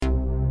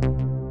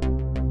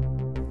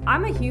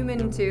I'm a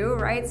human too,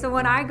 right? So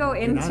when I go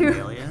into... You're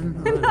not an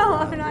alien? No,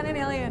 I'm not an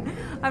alien.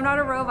 I'm not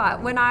a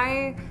robot. When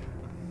I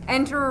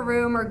enter a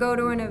room or go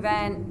to an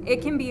event,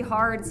 it can be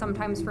hard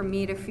sometimes for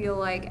me to feel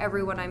like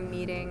everyone I'm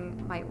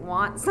meeting might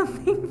want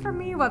something from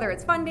me, whether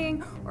it's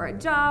funding or a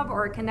job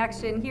or a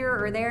connection here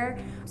or there.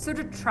 So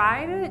to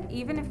try to,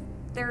 even if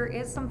there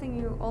is something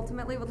you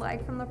ultimately would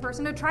like from the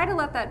person, to try to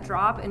let that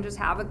drop and just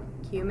have a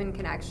human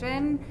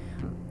connection,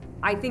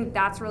 I think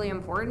that's really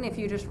important. If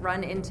you just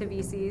run into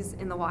VCs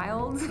in the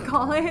wild,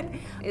 call it,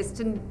 is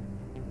to,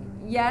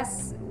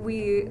 yes,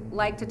 we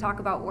like to talk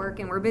about work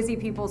and we're busy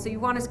people, so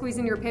you want to squeeze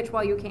in your pitch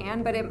while you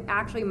can, but it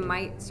actually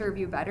might serve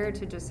you better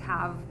to just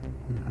have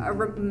a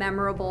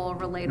memorable,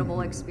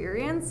 relatable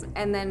experience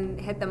and then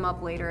hit them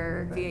up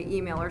later via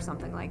email or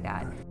something like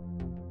that.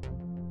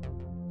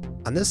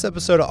 On this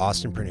episode of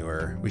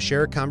Austinpreneur, we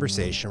share a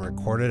conversation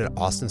recorded at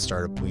Austin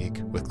Startup Week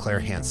with Claire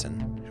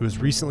Hansen, who was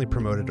recently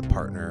promoted to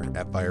partner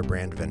at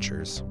Firebrand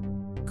Ventures.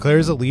 Claire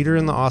is a leader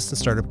in the Austin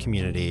startup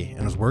community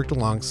and has worked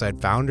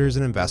alongside founders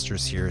and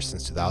investors here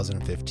since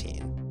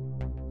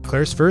 2015.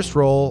 Claire's first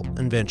role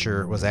in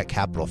venture was at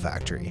Capital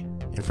Factory,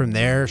 and from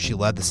there she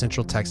led the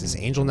Central Texas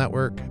Angel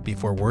Network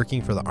before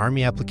working for the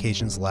Army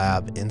Applications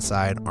Lab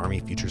inside Army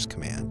Futures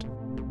Command.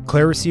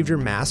 Claire received her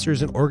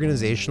master's in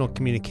organizational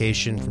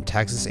communication from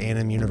Texas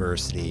A&M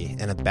University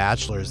and a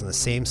bachelor's in the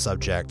same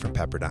subject from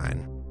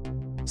Pepperdine.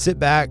 Sit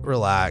back,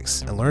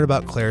 relax, and learn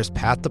about Claire's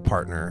path to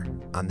partner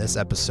on this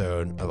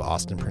episode of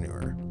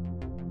Austinpreneur.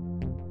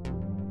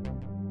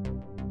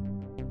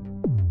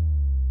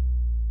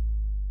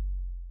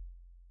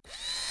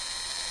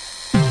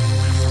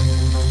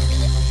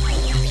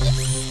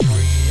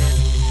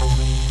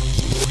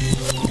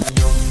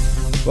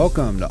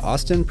 Welcome to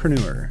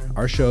Austinpreneur,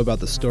 our show about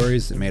the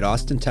stories that made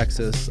Austin,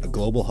 Texas a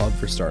global hub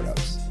for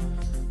startups.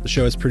 The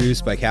show is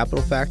produced by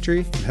Capital Factory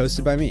and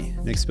hosted by me,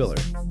 Nick Spiller.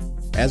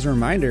 As a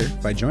reminder,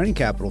 by joining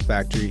Capital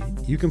Factory,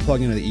 you can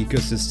plug into the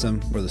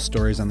ecosystem where the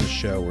stories on this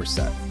show were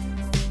set.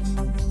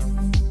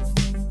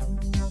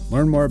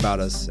 Learn more about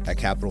us at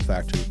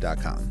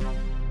capitalfactory.com.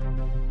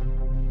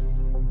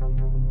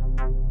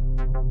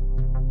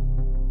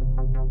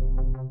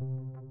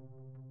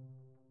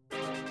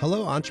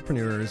 Hello,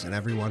 entrepreneurs and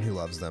everyone who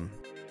loves them.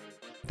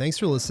 Thanks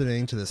for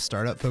listening to this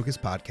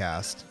startup-focused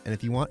podcast, and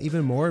if you want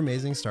even more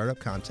amazing startup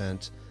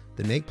content,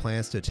 then make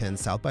plans to attend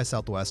South by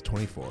Southwest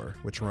 24,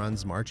 which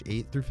runs March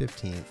 8th through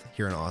 15th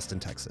here in Austin,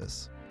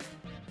 Texas.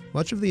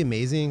 Much of the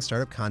amazing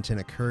startup content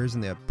occurs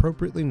in the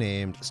appropriately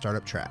named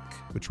Startup Track,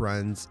 which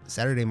runs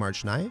Saturday,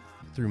 March 9th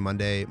through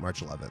Monday,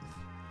 March 11th.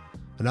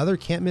 Another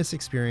can't-miss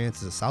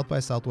experience is a South by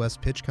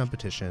Southwest pitch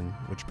competition,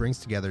 which brings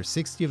together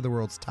 60 of the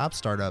world's top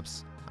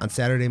startups on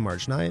Saturday,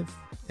 March 9th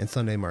and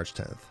Sunday, March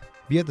 10th.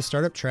 Be at the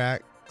Startup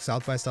Track,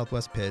 South by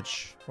Southwest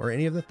pitch, or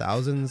any of the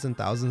thousands and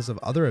thousands of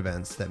other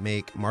events that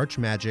make March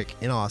Magic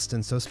in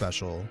Austin so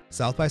special,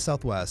 South by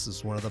Southwest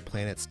is one of the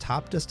planet's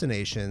top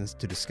destinations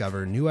to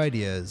discover new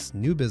ideas,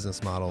 new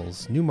business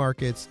models, new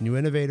markets, new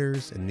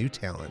innovators, and new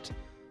talent,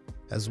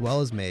 as well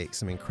as make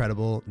some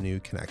incredible new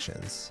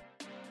connections.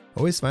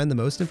 Always find the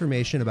most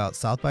information about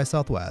South by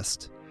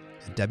Southwest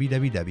at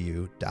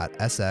www.sxsw.com.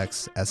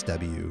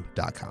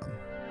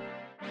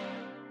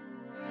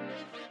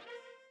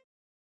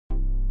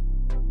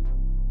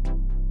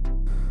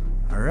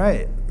 All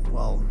right.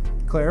 Well,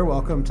 Claire,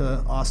 welcome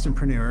to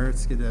Austinpreneur.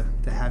 It's good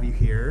to have you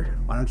here.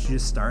 Why don't you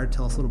just start?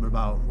 Tell us a little bit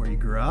about where you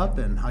grew up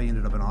and how you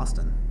ended up in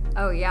Austin.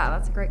 Oh yeah,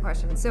 that's a great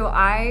question. So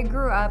I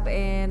grew up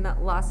in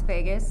Las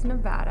Vegas,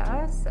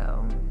 Nevada.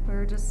 So we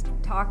were just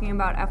talking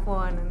about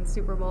F1 and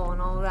Super Bowl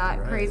and all of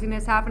that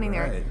craziness happening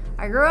there.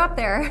 I grew up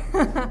there.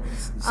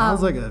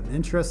 Sounds like an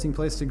interesting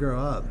place to grow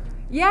up.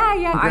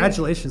 Yeah.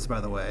 Congratulations,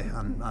 by the way,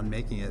 on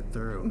making it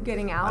through.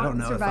 Getting out, I don't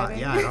know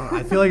surviving.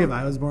 I feel like if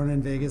I was born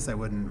in Vegas, I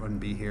wouldn't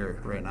be here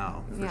right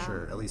now, for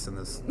sure, at least in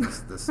this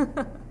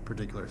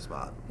particular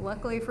spot.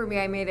 Luckily for me,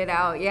 I made it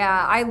out.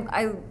 Yeah,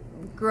 I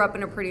grew up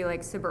in a pretty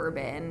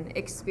suburban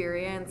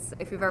experience.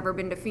 If you've ever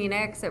been to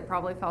Phoenix, it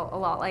probably felt a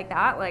lot like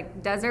that.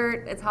 Like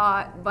desert, it's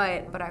hot,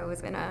 but I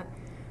was in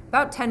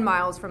about 10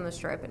 miles from the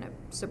Strip in a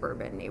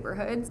suburban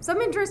neighborhood.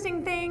 Some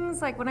interesting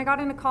things, like when I got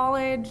into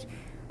college,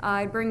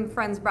 I'd bring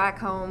friends back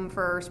home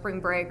for spring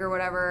break or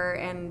whatever,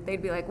 and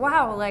they'd be like,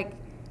 wow,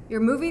 your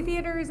movie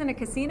theater is in a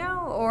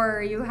casino,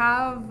 or you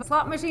have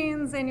slot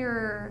machines in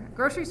your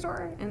grocery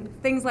store, and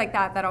things like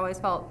that always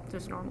felt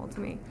just normal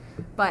to me.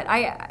 But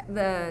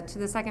to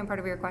the second part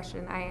of your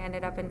question, I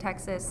ended up in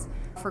Texas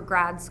for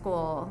grad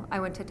school.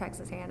 I went to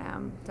Texas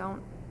A&M.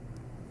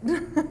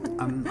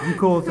 I'm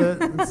cool with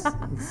it.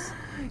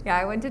 Yeah,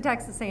 I went to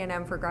Texas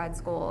A&M for grad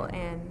school,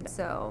 and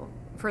so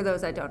for those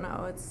that don't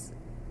know, it's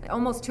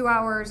almost 2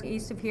 hours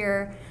east of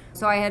here.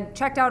 So I had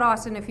checked out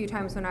Austin a few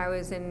times when I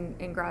was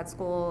in grad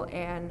school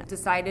and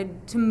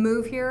decided to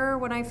move here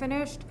when I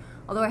finished,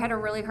 although I had a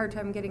really hard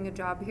time getting a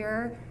job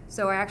here.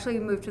 So I actually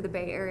moved to the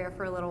Bay Area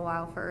for a little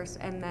while first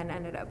and then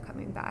ended up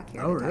coming back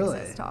here to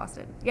Texas, to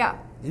Austin. Yeah.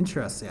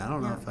 Interesting. I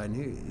don't know if I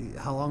knew.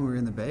 How long were you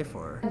in the Bay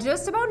for?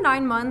 Just about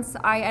 9 months.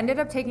 I ended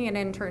up taking an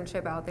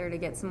internship out there to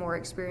get some more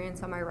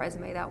experience on my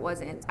resume that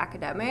wasn't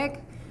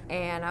academic.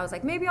 And I was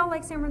like, maybe I'll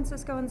like San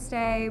Francisco and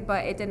stay,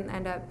 but it didn't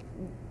end up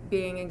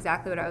being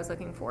exactly what I was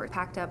looking for.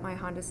 Packed up my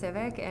Honda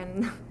Civic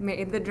and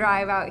made the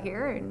drive out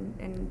here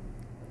and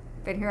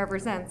been here ever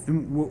since.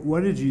 And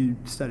what did you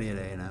study at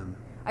A&M?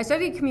 I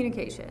studied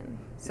communication.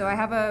 So I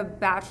have a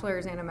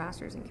bachelor's and a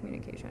master's in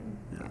communication.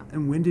 Yeah.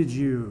 And when did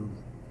you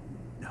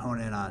hone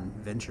in on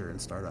venture and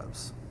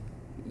startups?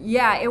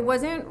 Yeah, it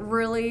wasn't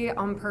really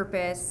on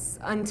purpose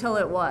until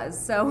it was.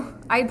 So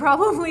I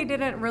probably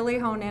didn't really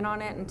hone in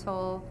on it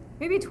until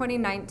maybe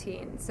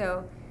 2019.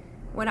 So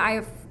when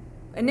I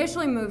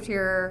initially moved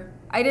here,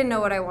 I didn't know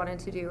what I wanted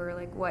to do or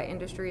like what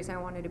industries I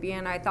wanted to be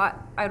in. I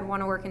thought I'd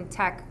want to work in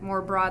tech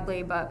more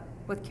broadly, but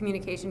with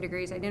communication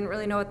degrees, I didn't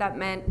really know what that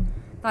meant.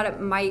 Thought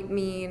it might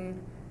mean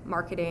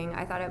marketing.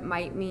 I thought it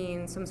might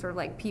mean some sort of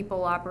like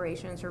people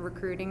operations or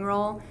recruiting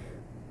role.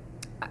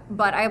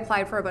 But I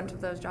applied for a bunch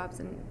of those jobs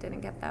and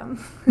didn't get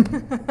them.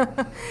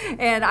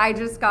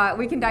 And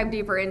we can dive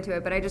deeper into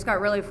it, but I just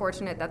got really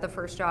fortunate that the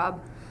first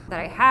job that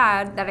I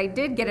had, that I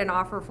did get an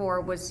offer for,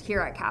 was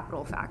here at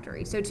Capital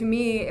Factory. So to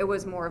me, it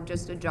was more of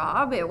just a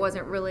job. It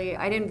wasn't really,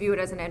 I didn't view it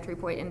as an entry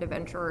point into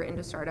venture or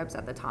into startups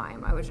at the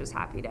time. I was just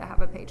happy to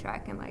have a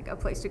paycheck and like a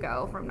place to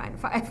go from 9 to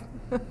 5.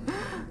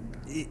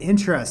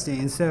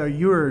 Interesting. So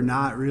you were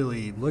not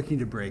really looking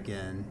to break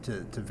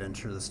into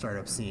venture, the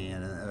startup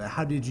scene.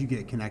 How did you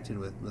get connected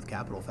with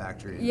Capital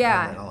Factory? And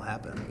how did that all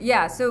happen?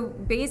 Yeah. So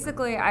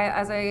basically,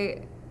 as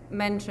I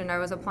mentioned, I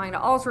was applying to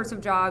all sorts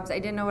of jobs. I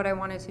didn't know what I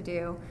wanted to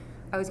do.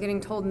 I was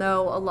getting told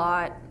no a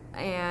lot,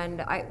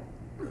 and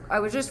I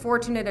was just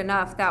fortunate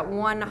enough that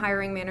one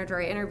hiring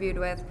manager I interviewed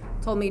with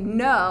told me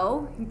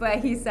no, but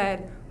he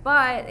said,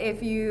 but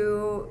if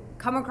you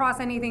come across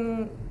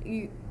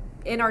anything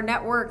in our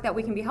network that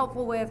we can be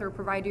helpful with or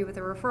provide you with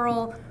a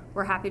referral,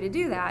 we're happy to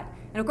do that.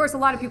 And of course, a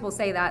lot of people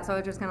say that, so I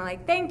was just kind of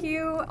like, thank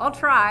you, I'll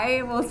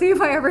try. We'll see if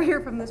I ever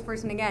hear from this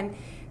person again.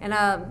 And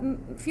a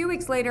few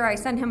weeks later, I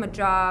sent him a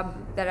job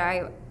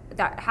that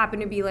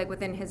happened to be like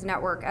within his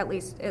network, at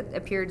least it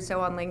appeared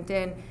so on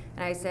LinkedIn.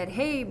 And I said,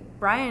 hey,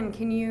 Brian,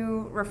 can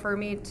you refer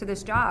me to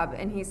this job?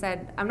 And he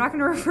said, I'm not going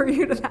to refer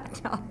you to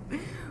that job.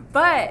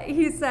 But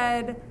he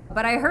said,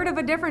 but I heard of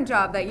a different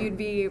job that you'd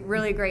be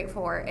really great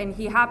for. And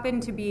he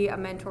happened to be a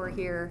mentor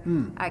here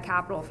at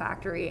Capital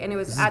Factory. And it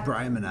was at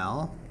Brian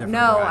Manell? No,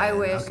 Brian. I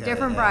wish. Okay.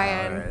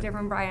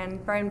 Different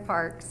Brian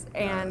Parks.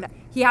 And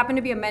he happened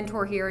to be a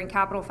mentor here, and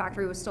Capital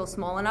Factory was still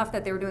small enough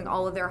that they were doing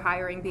all of their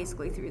hiring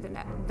basically through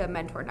the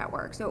mentor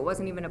network. So it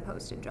wasn't even a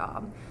posted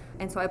job.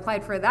 And so I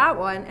applied for that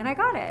one, and I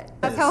got it.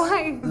 That's how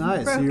I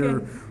Nice. So you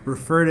were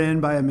referred in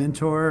by a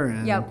mentor.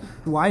 And yep.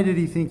 Why did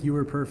he think you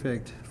were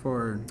perfect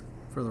for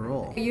the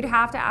role? You'd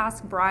have to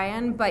ask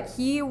Brian, but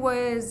he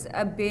was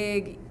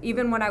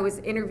even when I was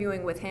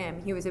interviewing with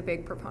him, he was a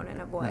big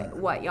proponent of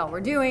what y'all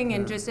were doing.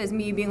 And just as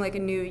me being like a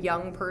new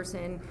young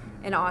person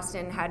in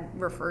Austin had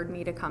referred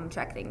me to come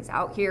check things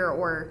out here,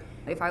 or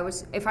if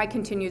I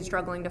continued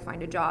struggling to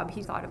find a job,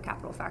 he thought of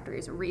Capital Factory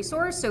as a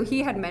resource. So he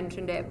had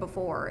mentioned it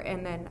before.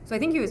 And then, so I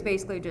think he was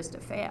basically just a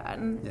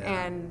fan. Yeah.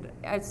 And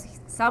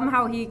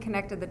somehow he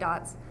connected the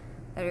dots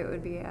that it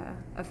would be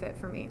a fit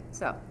for me.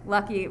 So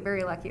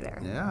very lucky there.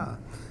 Yeah.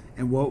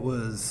 And what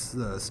was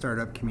the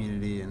startup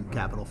community and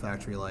Capital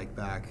Factory like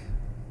back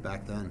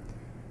then?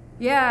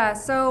 Yeah,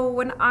 so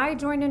when I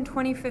joined in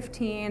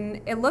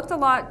 2015, it looked a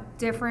lot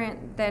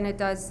different than it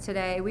does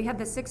today. We had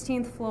the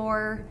 16th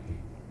floor,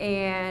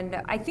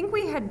 and I think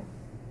we had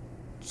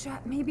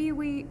maybe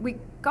we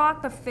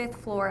got the 5th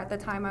floor at the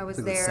time I was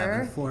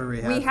there. The 7th floor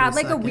we had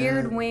like a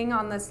weird wing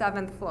on the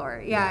 7th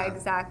floor. Yeah,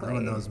 exactly. No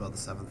one knows about the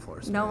 7th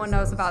floor space. No one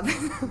knows about the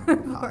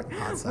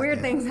 7th floor. Weird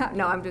things happen.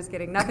 No, I'm just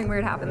kidding. Nothing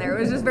weird happened there. It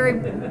was just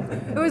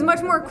it was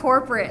much more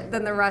corporate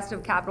than the rest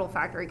of Capital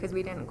Factory because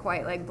we didn't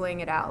quite like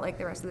bling it out like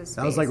the rest of the space.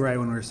 That was like right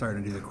when we were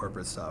starting to do the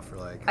corporate stuff.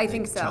 I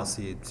think so.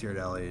 Chelsea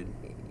Ciardelli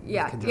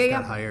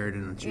got hired,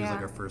 and she was like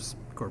our first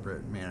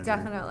corporate manager.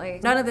 Definitely.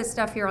 None of this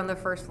stuff here on the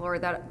first floor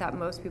that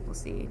most people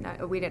see.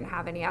 We didn't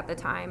have any at the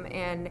time.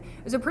 And it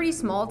was a pretty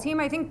small team.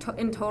 I think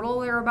in total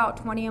there were about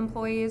 20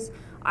 employees.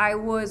 I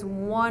was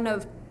one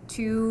of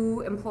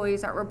 2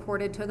 employees that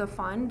reported to the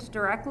fund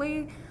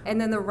directly. And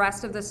then the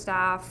rest of the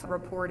staff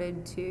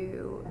reported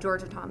to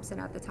Georgia Thompson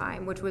at the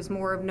time, which was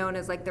more known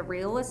as like the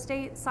real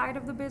estate side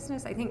of the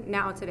business. I think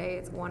today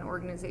it's one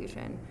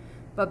organization.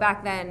 But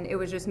back then, it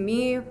was just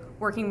me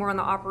working more on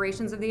the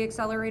operations of the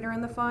accelerator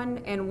and the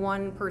fund, and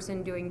one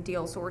person doing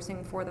deal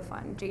sourcing for the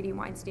fund, JD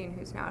Weinstein,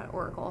 who's now at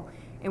Oracle.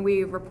 And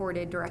we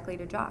reported directly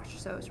to Josh,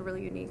 so it was a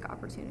really unique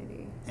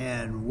opportunity.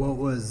 And what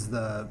was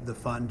the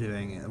fund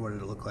doing? What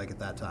did it look like at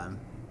that time?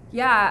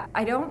 Yeah,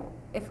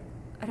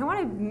 I don't want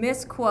to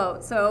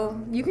misquote, so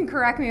you can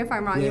correct me if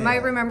I'm wrong. You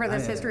might remember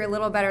this history a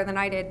little better than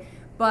I did.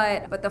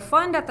 But the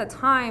fund at the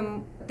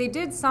time, they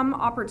did some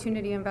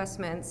opportunity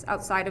investments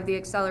outside of the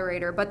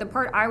accelerator, but the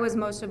part I was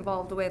most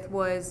involved with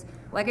was,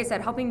 like I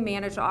said, helping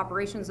manage the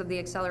operations of the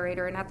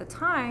accelerator. And at the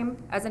time,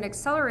 as an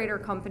accelerator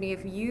company,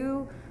 if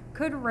you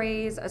could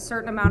raise a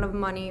certain amount of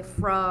money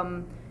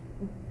from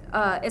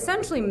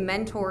essentially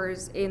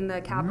mentors in the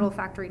Capital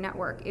Factory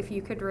network, if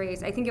you could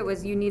raise, I think it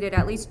was you needed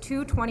at least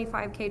two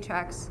 25K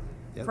checks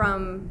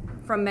from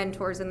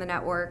mentors in the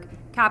network.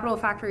 Capital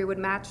Factory would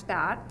match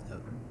that.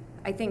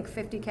 I think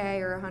 50K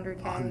or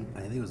 100K. I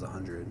think it was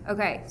 100.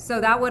 Okay,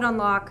 so that would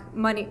unlock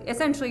money.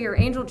 Essentially, your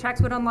angel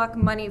checks would unlock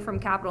money from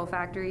Capital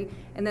Factory,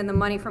 and then the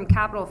money from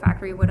Capital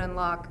Factory would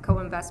unlock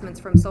co-investments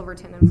from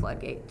Silverton and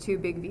Floodgate, two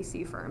big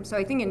VC firms. So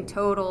I think in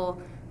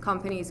total,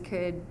 companies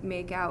could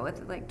make out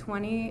with like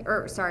 200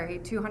 or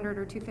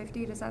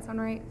 250. Does that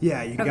sound right?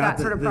 Yeah, you got that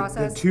the, sort of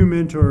process. The two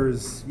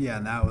mentors. Yeah,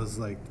 and that was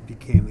like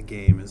became the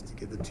game, is to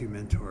get the two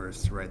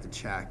mentors to write the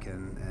check,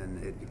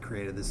 and it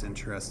created this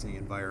interesting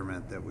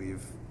environment that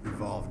we've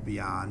evolved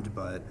beyond.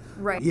 But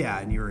yeah,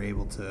 and you were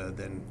able to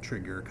then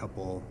trigger a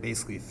couple,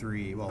 basically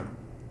three. Well,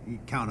 you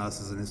count us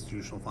as an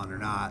institutional fund or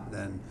not,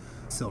 then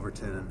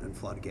Silverton and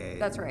Floodgate.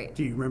 That's right.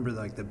 Do you remember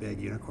like the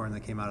big unicorn that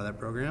came out of that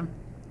program?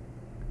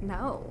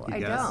 No,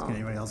 I don't. Can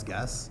anybody else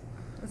guess?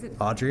 Was it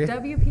Audrey?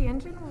 WP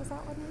Engine? Was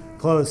that one in there?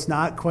 Close,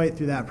 not quite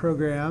through that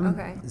program.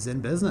 Okay. Zen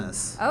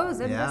Business. Oh,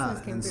 Zen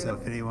Business came and through. So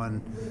if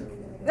anyone,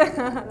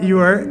 you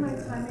were,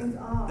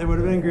 it would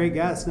have been a great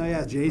guess. No,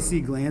 yeah,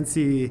 JC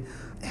Glancy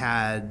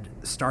had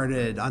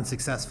started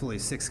unsuccessfully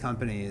 6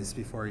 companies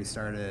before he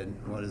started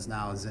what is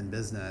now Zen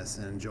Business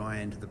and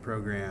joined the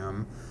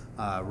program.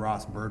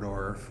 Ross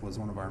Burdorf was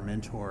one of our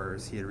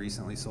mentors. He had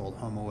recently sold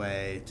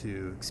HomeAway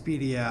to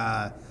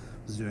Expedia,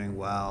 was doing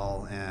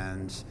well,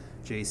 and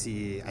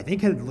JC, I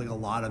think, had like a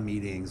lot of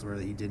meetings where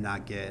he did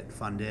not get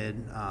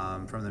funded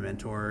from the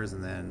mentors,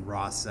 and then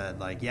Ross said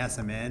like, yes,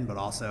 I'm in, but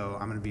also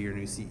I'm going to be your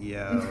new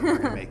CEO. We're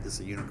going to make this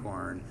a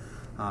unicorn.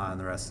 And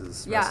the rest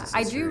is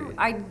history.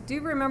 I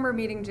do remember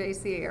meeting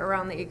JC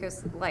around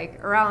the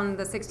around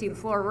the 16th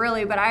floor,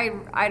 really, but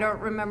I don't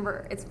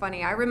remember. It's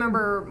funny. I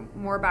remember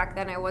more back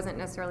then. I wasn't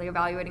necessarily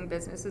evaluating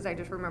businesses. I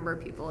just remember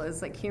people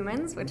as like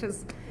humans, which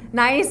is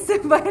nice,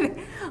 but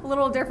a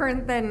little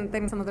different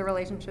than some of the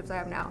relationships I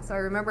have now. So I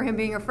remember him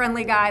being a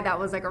friendly guy that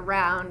was like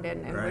around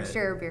and would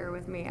share a beer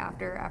with me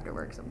after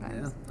work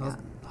sometimes. Yeah.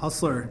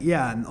 Hustler.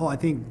 Yeah, and I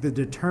think the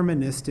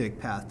deterministic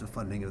path to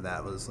funding of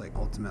that was like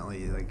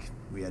ultimately like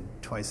we had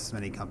twice as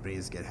many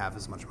companies get half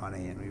as much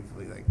money, and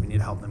we need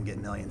to help them get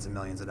millions and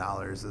millions of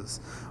dollars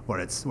is what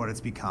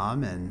it's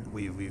become, and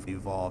we've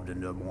evolved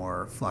into a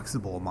more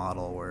flexible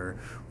model where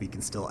we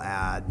can still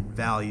add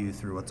value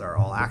through what's our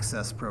all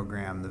access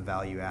program, the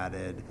value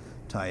added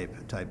type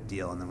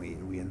deal, and then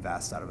we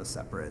invest out of a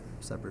separate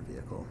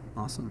vehicle.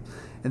 Awesome.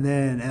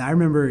 And I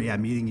remember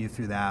meeting you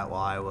through that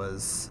while I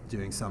was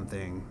doing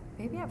something.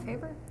 Maybe at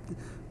Favor?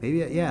 Maybe,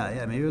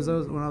 maybe it was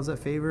when I was at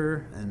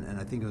Favor, and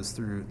I think it was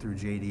through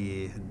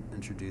JD had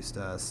introduced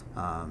us.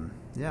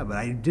 But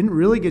I didn't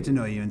really get to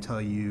know you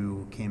until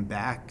you came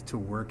back to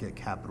work at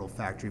Capital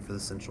Factory for the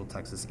Central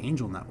Texas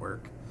Angel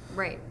Network.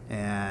 Right.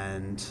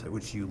 And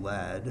which you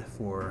led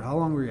for, how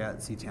long were you at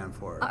CTAN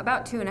for?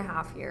 About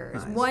 2.5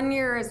 years. Nice. 1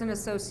 year as an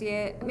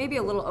associate, maybe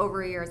a little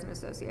over a year as an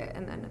associate,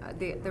 and then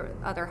the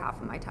other half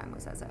of my time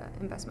was as an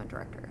investment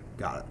director.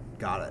 Got it.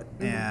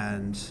 Mm-hmm.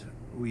 And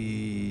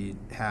we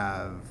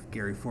have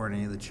Gary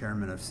Forney, the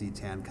chairman of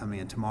CTAN,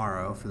 coming in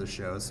tomorrow for the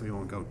show, so we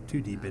won't go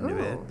too deep into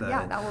it. But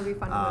yeah, that will be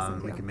fun to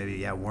listen to. We can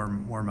maybe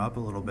warm up a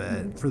little bit.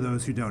 Mm-hmm. For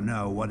those who don't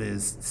know, what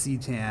is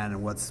CTAN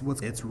and what's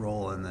its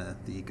role in the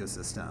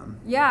ecosystem?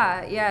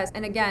 Yes.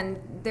 And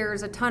again,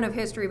 there's a ton of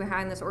history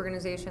behind this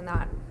organization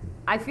that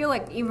I feel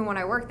like even when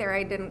I worked there,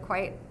 I didn't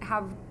quite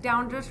have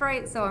down just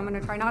right, so I'm going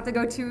to try not to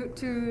go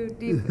too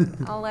deep.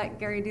 I'll let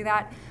Gary do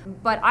that.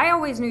 But I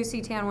always knew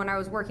CTAN when I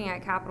was working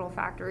at Capital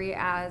Factory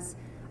as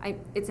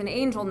it's an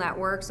angel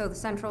network, so the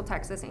Central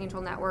Texas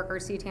Angel Network, or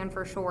CTAN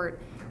for short.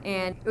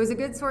 And it was a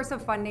good source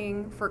of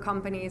funding for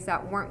companies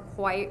that weren't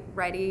quite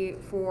ready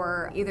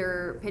for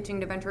either pitching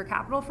to venture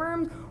capital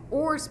firms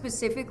or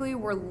specifically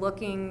were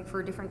looking for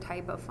a different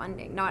type of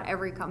funding. Not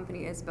every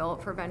company is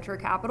built for venture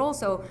capital,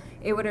 so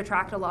it would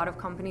attract a lot of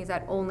companies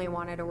that only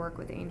wanted to work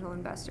with angel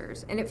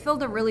investors. And it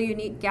filled a really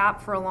unique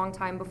gap for a long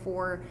time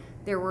before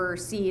there were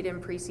seed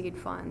and pre-seed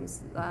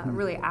funds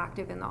really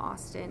active in the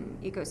Austin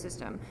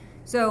ecosystem.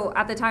 So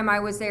at the time I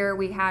was there,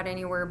 we had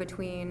anywhere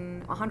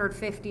between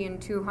 150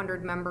 and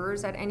 200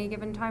 members at any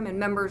given time, and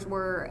members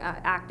were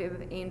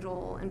active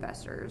angel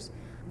investors.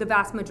 The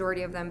vast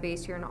majority of them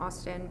based here in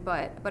Austin,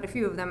 but a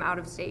few of them out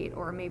of state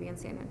or maybe in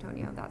San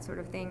Antonio, that sort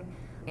of thing.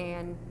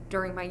 And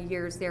during my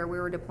years there, we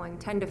were deploying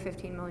 $10 to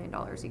 $15 million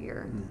a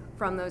year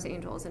from those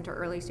angels into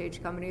early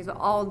stage companies,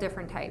 all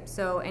different types.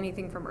 So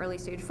anything from early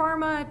stage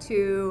pharma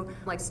to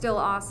like Still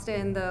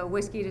Austin, the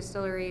whiskey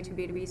distillery, to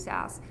B2B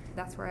SaaS.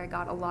 That's where I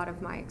got a lot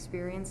of my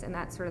experience, and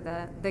that's sort of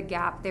the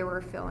gap they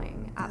were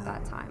filling at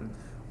that time.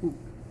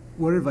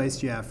 What advice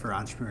do you have for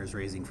entrepreneurs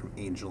raising from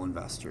angel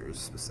investors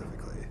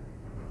specifically?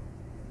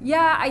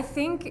 Yeah, I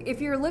think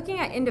if you're looking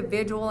at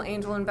individual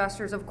angel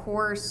investors, of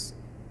course,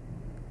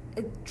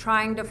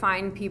 trying to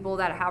find people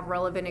that have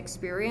relevant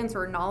experience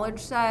or knowledge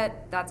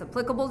set that's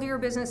applicable to your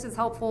business is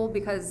helpful,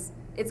 because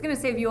it's going to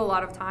save you a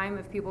lot of time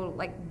if people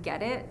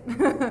get it,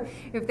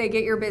 if they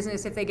get your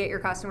business, if they get your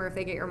customer, if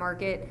they get your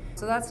market.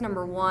 So that's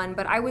number one.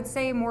 But I would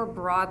say more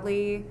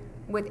broadly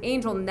with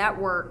angel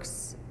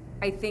networks,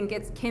 I think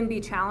it can be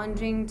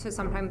challenging to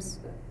sometimes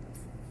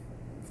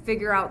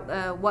figure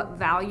out what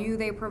value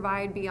they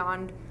provide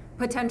beyond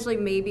potentially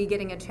maybe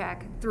getting a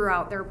check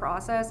throughout their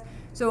process.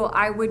 So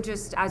I would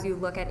just, as you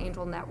look at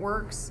angel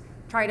networks,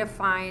 try to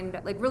find,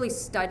 really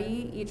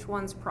study each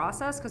one's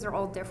process, because they're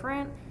all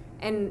different,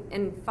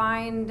 and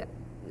find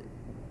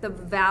the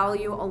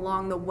value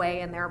along the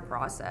way in their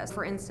process.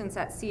 For instance,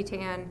 at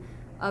CTAN,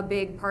 a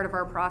big part of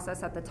our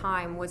process at the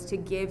time was to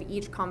give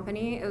each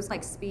company, it was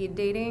like speed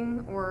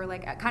dating, or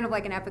kind of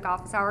like an Epic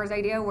Office Hours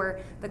idea, where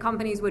the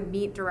companies would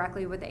meet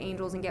directly with the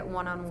angels and get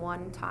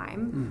one-on-one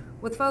time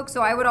with folks.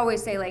 So I would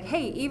always say,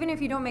 hey, even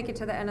if you don't make it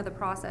to the end of the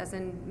process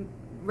and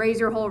raise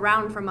your whole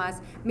round from us,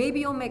 maybe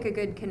you'll make a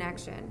good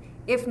connection.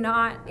 If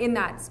not in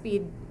that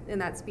speed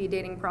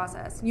dating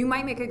process, you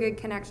might make a good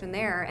connection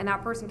there, and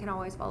that person can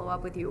always follow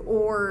up with you,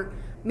 or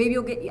maybe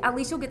you'll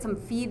get some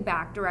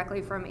feedback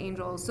directly from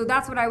angels. So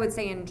that's what I would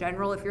say in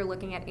general, if you're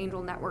looking at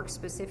angel networks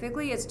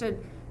specifically, is to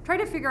try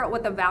to figure out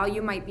what the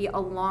value might be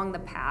along the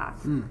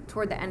path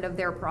toward the end of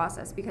their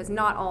process, because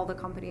not all the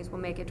companies will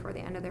make it toward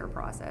the end of their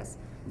process.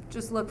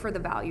 Just look for the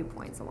value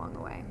points along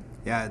the way.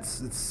 Yeah,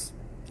 it's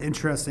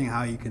interesting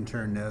how you can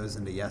turn no's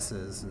into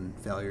yeses and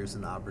failures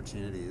into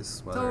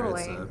opportunities, whether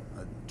it's a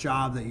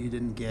job that you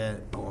didn't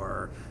get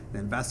or an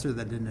investor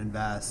that didn't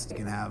invest. You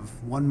can have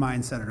one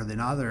mindset or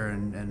the other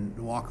and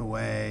walk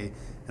away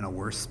in a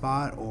worse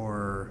spot,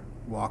 or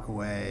walk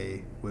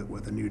away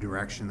with a new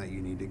direction that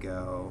you need to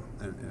go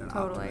and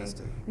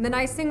optimistic. And the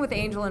nice thing with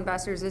angel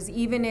investors is,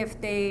 even if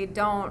they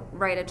don't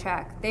write a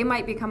check, they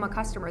might become a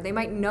customer. They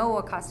might know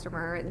a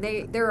customer.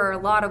 There are a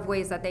lot of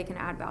ways that they can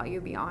add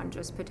value beyond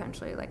just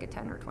potentially a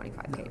 10 or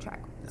 25K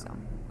check. Yeah. So.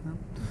 Yeah.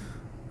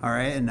 All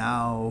right, and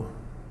now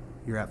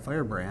you're at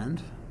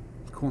Firebrand.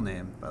 Cool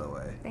name, by the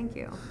way. Thank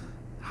you.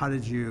 How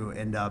did you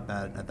end up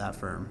at that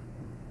firm?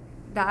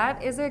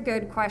 That is a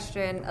good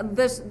question.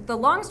 The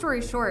long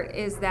story short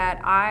is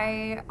that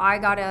I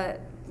got a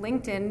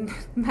LinkedIn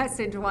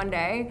message one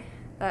day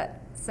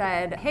that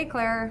said, "Hey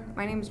Claire,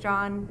 my name's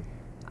John.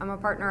 I'm a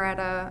partner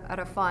at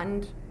a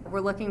fund.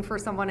 We're looking for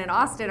someone in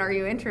Austin. Are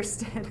you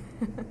interested?"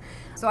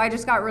 So I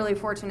just got really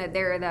fortunate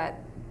there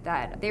that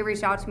they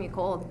reached out to me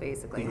cold,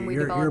 basically, and we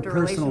developed a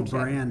relationship. Your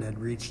personal brand had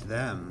reached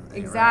them.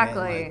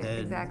 Exactly, right?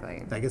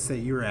 exactly. I guess that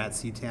you were at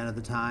CTAN at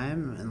the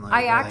time, and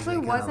I actually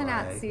wasn't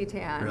at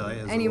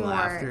CTAN anymore.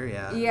 After,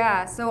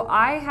 yeah. So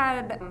I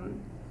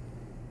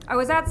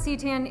was at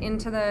CTAN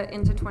into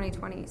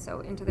 2020, so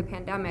into the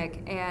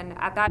pandemic, and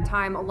at that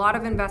time, a lot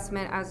of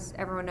investment, as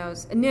everyone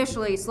knows,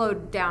 initially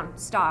slowed down,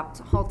 stopped,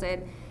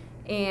 halted.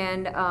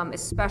 And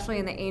especially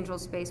in the angel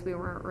space, we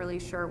weren't really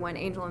sure when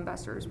angel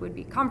investors would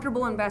be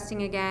comfortable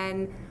investing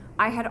again.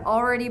 I had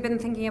already been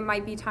thinking it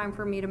might be time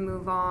for me to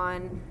move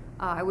on.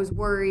 I was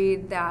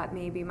worried that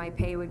maybe my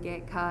pay would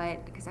get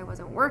cut because I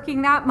wasn't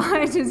working that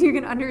much, as you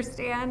can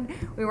understand.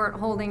 We weren't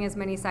holding as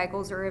many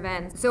cycles or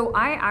events. So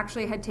I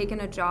actually had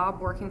taken a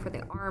job working for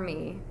the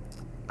Army.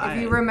 If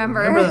you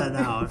remember. I remember that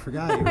now. I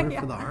forgot you worked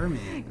for the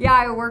Army. Yeah,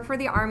 I work for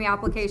the Army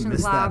Applications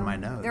Missed Lab. that in my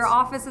notes. Their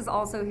office is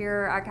also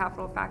here at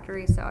Capital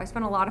Factory, so I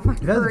spent a lot of my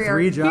career You had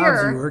 3 jobs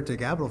here. You worked at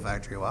Capital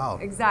Factory. Wow.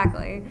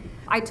 Exactly.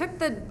 I took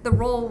the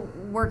role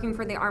working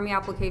for the Army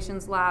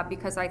Applications Lab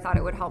because I thought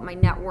it would help my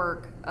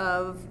network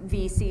of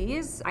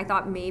VCs. I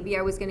thought maybe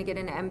I was going to get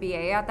an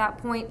MBA at that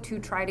point to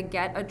try to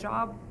get a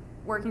job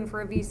working for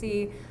a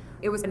VC.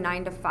 It was a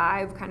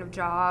 9-to-5 kind of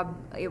job.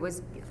 It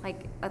was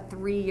like a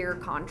 3-year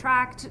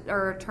contract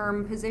or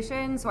term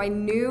position. So I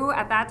knew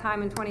at that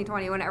time in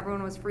 2020, when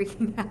everyone was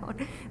freaking out,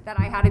 that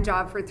I had a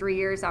job for 3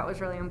 years. That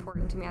was really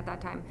important to me at that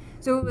time.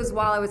 So it was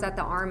while I was at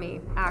the Army,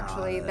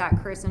 actually,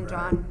 that Chris and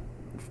John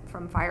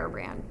from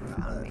Firebrand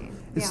found me.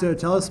 Yeah. So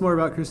tell us more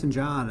about Chris and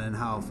John and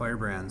how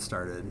Firebrand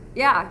started.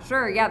 Yeah,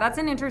 sure. Yeah, that's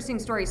an interesting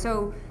story.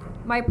 So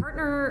my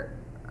partner...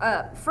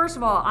 first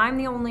of all, I'm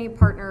the only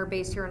partner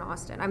based here in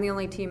Austin. I'm the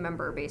only team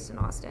member based in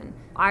Austin.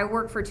 I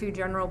work for 2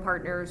 general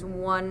partners,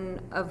 one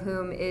of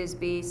whom is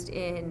based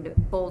in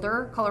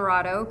Boulder,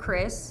 Colorado,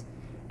 Chris,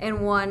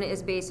 and one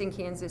is based in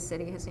Kansas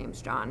City. His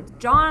name's John.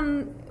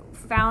 John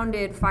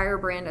founded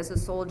Firebrand as a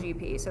sole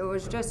GP, so it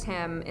was just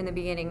him in the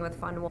beginning with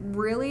Fund One.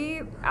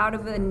 Really out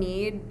of a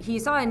need, he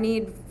saw a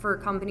need for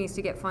companies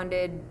to get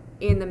funded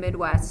in the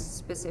Midwest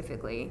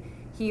specifically.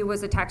 He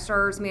was a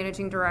Techstars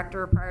managing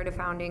director prior to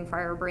founding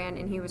Firebrand,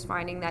 and he was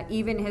finding that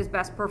even his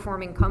best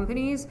performing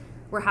companies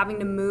were having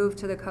to move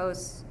to the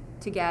coast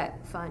to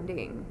get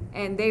funding.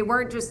 And they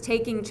weren't just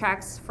taking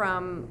checks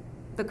from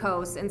the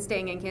coast and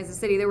staying in Kansas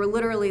City. They were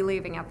literally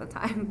leaving at the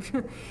time.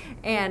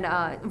 And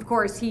of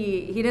course,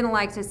 he didn't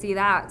like to see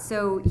that.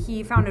 So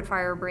he founded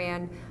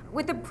Firebrand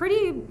with a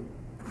pretty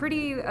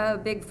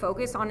big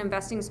focus on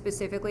investing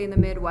specifically in the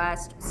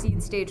Midwest,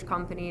 seed stage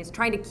companies,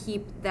 trying to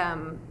keep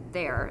them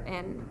there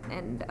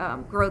and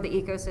grow the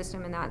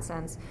ecosystem in that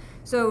sense.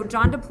 So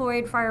John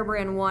deployed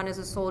Firebrand 1 as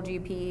a sole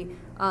GP.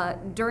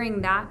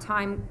 During that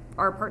time,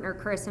 our partner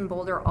Chris in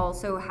Boulder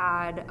also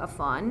had a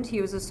fund.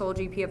 He was a sole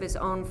GP of his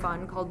own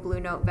fund called Blue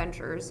Note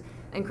Ventures.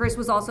 And Chris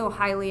was also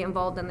highly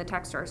involved in the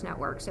Techstars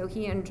network. So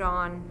he and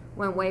John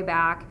went way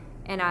back.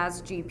 And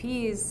as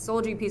GPs,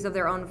 sole GPs of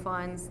their own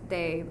funds,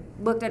 they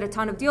looked at a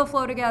ton of deal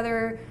flow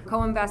together,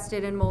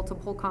 co-invested in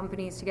multiple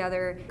companies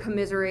together,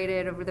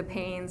 commiserated over the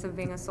pains of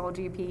being a sole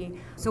GP.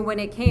 So when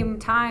it came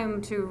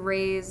time to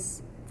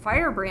raise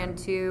Firebrand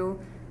 2,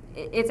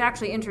 it's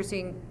actually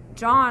interesting.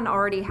 John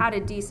already had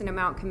a decent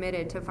amount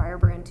committed to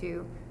Firebrand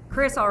 2.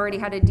 Chris already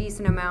had a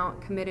decent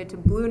amount committed to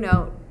Blue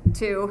Note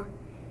 2.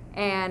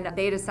 And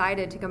they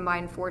decided to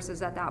combine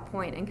forces at that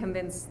point and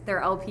convince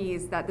their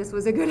LPs that this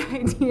was a good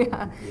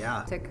idea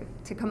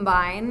to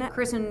combine.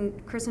 Chris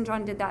and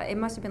John did that. It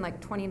must have been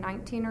like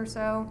 2019 or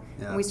so.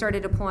 Yeah. And we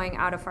started deploying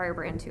out of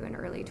Firebrand 2 in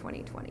early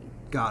 2020.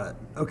 Got it.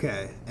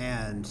 Okay.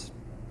 And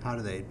how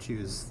do they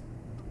choose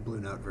Blue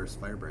Note versus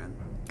Firebrand?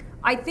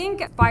 I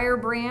think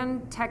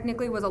Firebrand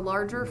technically was a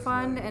larger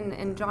fund,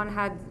 and John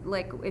had,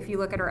 like, if you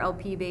look at our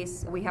LP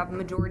base, we have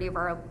majority of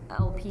our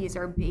LPs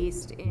are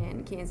based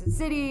in Kansas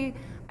City.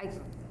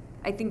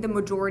 I think the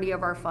majority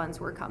of our funds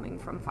were coming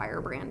from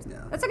Firebrand. Yeah.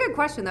 That's a good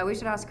question, though. We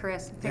should ask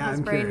Chris. Pick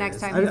his brain next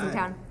time he's in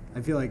town.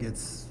 I feel like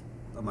it's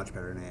a much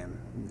better name.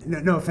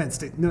 No offense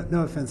to.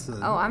 No offense to.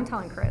 Oh, I'm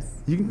telling Chris.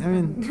 I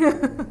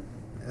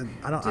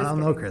don't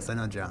know Chris. I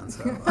know John.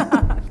 So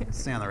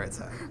stay on the right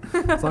side.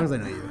 As long as I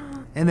know you.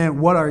 And then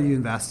what are you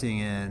investing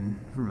in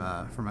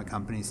from a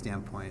company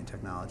standpoint,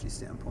 technology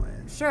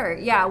standpoint? Sure.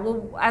 Yeah.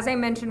 Well, as I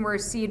mentioned, we're a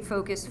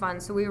seed-focused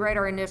fund. So we write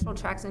our initial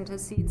checks into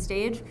seed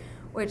stage,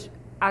 which,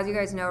 as you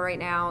guys know right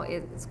now,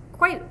 is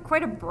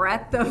quite a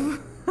breadth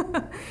of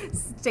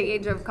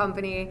stage of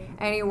company,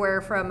 anywhere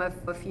from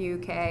a few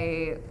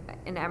K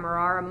in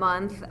MRR a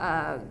month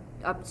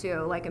up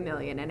to like $1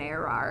 million in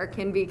ARR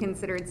can be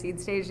considered seed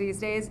stage these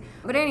days.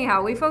 But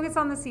anyhow, we focus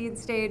on the seed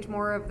stage,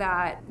 more of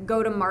that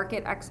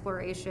go-to-market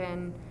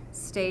exploration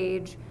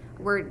stage.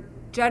 We're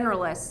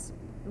generalists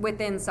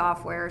within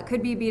software. It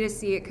could be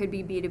B2C, it could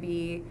be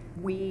B2B.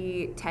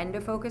 We tend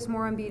to focus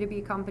more on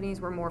B2B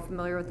companies. We're more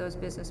familiar with those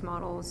business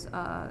models.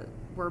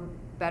 We're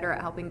better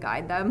at helping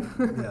guide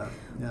them. Yeah.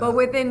 But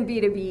within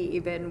B2B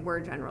even,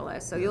 we're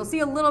generalists. So you'll see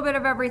a little bit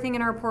of everything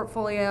in our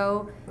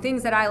portfolio.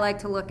 Things that I like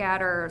to look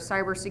at are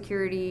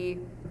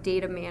cybersecurity,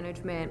 data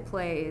management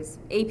plays,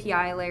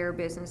 API layer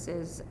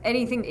businesses,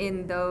 anything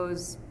in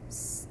those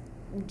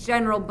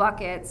general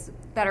buckets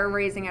that are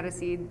raising at a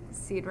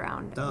seed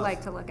round. I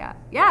like to look at.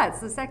 Yeah, it's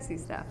the sexy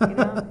stuff, you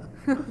know?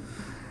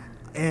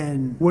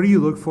 And what do you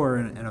look for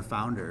in a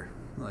founder?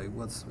 Like,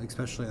 what's,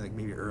 especially like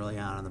maybe early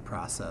on in the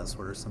process,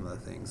 what are some of the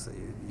things that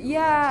you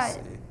like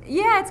to see?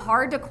 Yeah, it's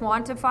hard to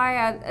quantify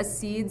at a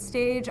seed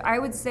stage. I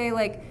would say,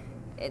 like,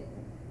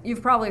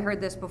 you've probably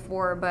heard this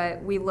before,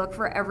 but we look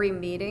for every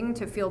meeting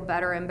to feel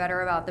better and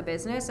better about the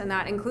business, and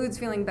that includes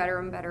feeling better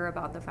and better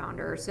about the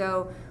founder.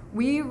 So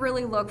we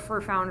really look for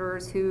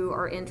founders who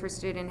are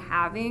interested in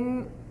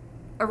having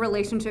a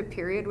relationship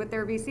period with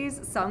their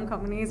VCs. Some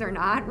companies are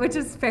not, which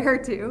is fair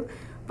too,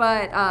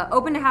 but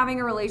open to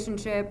having a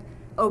relationship,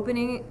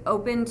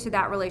 open to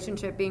that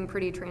relationship being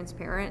pretty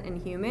transparent and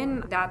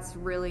human. That's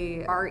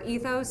really our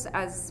ethos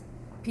as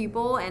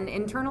people and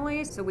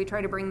internally. So we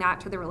try to bring that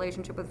to the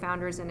relationship with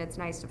founders, and it's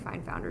nice to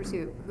find founders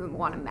who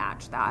want to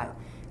match that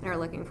and are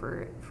looking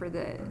for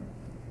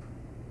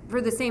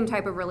the same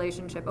type of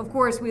relationship. Of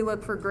course, we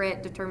look for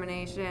grit,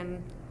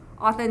 determination,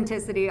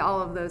 authenticity,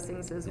 all of those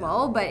things as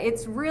well. But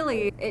it's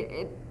really,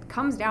 it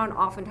comes down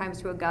oftentimes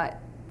to a gut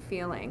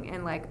feeling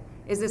and like,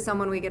 is this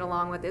someone we get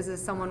along with? Is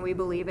this someone we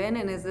believe in?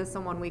 And is this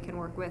someone we can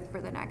work with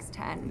for the next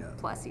 10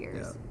 plus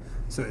years? Yeah.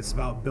 So it's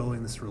about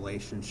building this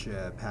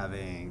relationship,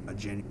 having a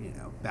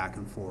back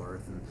and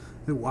forth.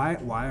 And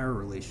why are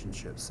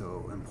relationships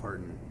so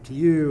important to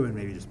you, and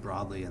maybe just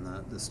broadly in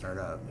the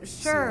startup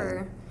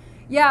Sure. scene?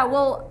 Yeah,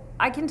 well,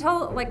 I can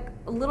tell like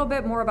a little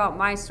bit more about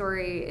my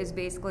story is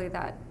basically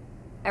that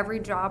every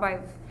job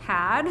I've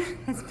had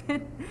has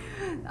been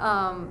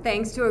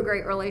thanks to a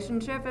great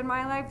relationship in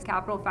my life.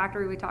 Capital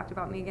Factory, we talked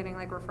about me getting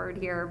like referred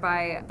here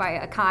by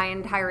a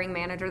kind hiring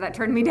manager that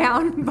turned me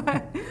down,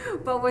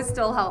 but was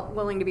still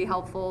willing to be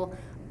helpful.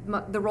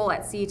 The role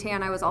at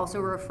CTAN, I was also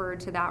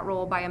referred to that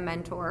role by a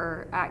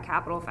mentor at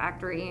Capital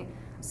Factory.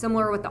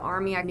 Similar with the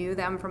Army, I knew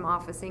them from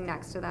officing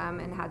next to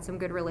them and had some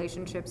good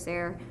relationships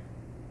there.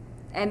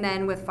 And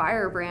then with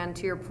Firebrand,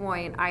 to your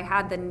point, I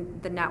had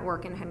the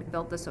network and had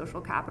built the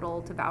social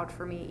capital to vouch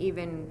for me,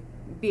 even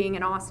being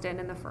in Austin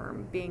and the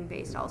firm being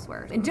based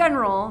elsewhere. In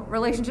general,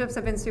 relationships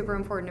have been super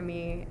important to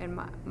me in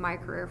my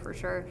career for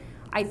sure.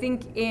 I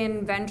think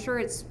in venture,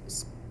 it's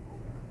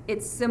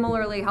it's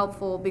similarly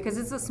helpful because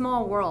it's a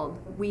small world.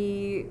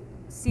 We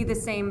see the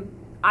same.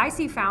 I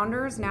see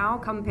founders now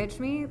come pitch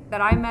me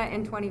that I met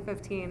in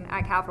 2015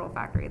 at Capital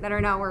Factory that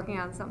are now working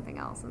on something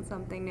else and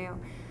something new.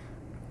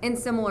 And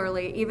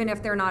similarly, even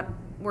if they're not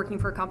working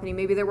for a company,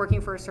 maybe they're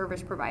working for a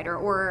service provider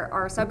or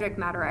are a subject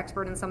matter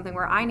expert in something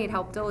where I need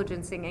help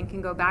diligencing and can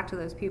go back to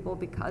those people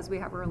because we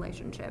have a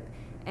relationship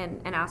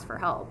and ask for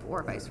help,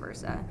 or vice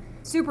versa.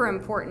 Super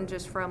important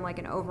just from like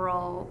an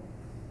overall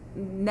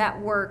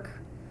network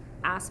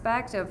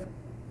aspect of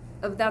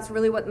that's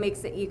really what makes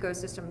the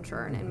ecosystem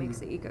churn and makes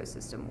the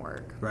ecosystem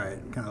work. Right,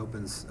 kind of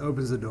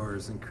opens the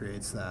doors and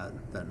creates that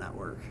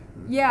network.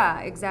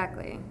 Yeah,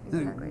 exactly.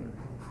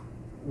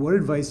 What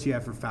advice do you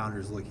have for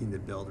founders looking to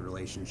build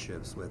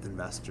relationships with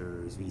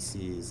investors,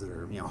 VCs that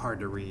are hard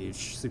to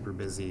reach, super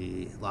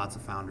busy, lots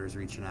of founders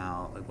reaching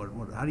out?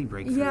 Like, how do you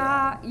break through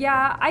that?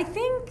 Yeah. I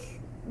think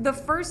the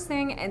first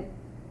thing,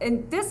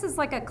 and this is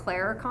like a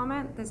Claire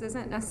comment. This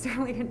isn't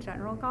necessarily a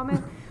general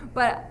comment,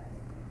 but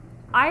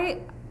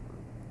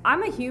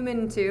I'm a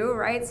human too,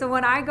 right? So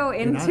when I go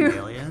into... You're not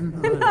an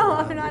alien? No,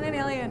 I'm not an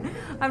alien.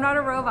 I'm not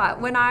a robot.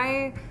 When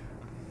I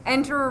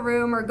enter a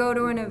room or go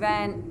to an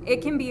event,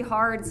 it can be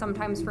hard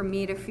sometimes for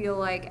me to feel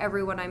like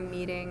everyone I'm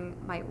meeting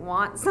might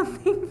want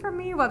something from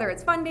me, whether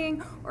it's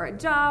funding or a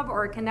job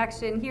or a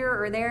connection here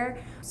or there.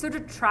 So to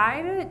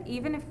try to,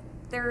 even if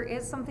there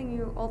is something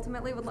you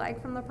ultimately would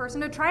like from the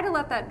person, to try to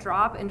let that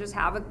drop and just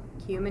have a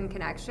human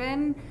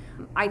connection,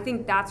 I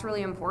think that's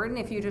really important.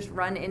 If you just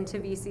run into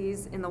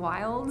VCs in the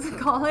wild,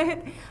 call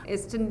it,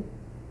 is to,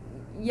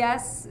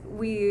 yes,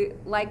 we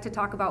like to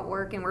talk about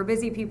work and we're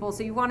busy people,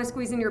 so you want to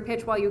squeeze in your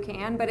pitch while you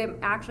can, but it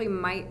actually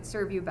might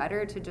serve you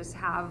better to just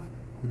have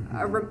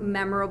a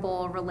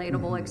memorable,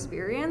 relatable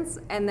experience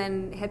and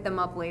then hit them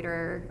up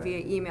later via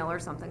email or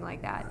something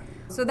like that.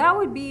 So that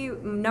would be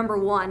number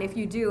one if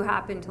you do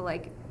happen to,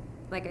 like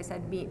I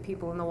said, meet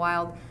people in the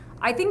wild.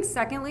 I think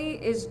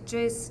secondly is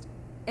just,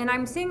 and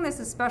I'm seeing this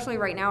especially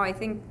right now, I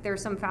think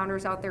there's some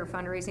founders out there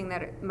fundraising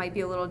that might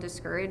be a little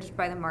discouraged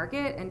by the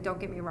market, and don't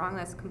get me wrong,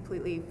 that's a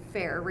completely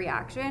fair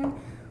reaction.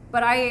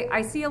 But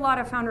I see a lot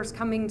of founders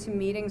coming to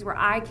meetings where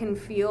I can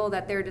feel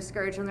that they're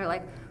discouraged and they're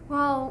like,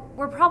 well,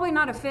 we're probably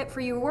not a fit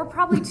for you. We're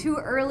probably too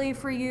early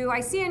for you.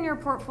 I see in your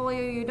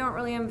portfolio you don't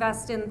really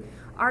invest in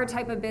our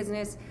type of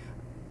business.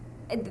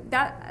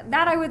 That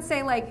I would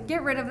say, like,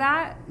 get rid of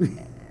that.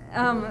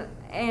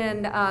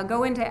 And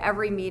go into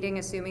every meeting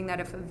assuming that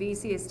if a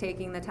VC is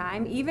taking the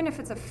time, even if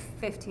it's a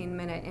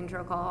 15-minute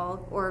intro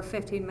call or a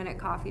 15-minute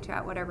coffee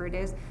chat, whatever it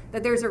is,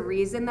 that there's a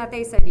reason that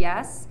they said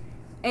yes,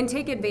 and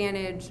take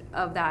advantage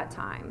of that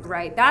time,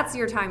 right? That's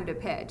your time to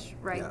pitch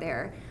right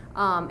there.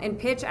 And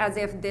pitch as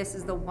if this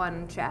is the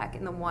one check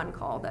and the one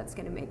call that's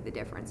going to make the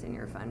difference in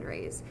your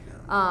fundraise.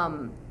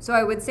 So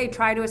I would say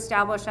try to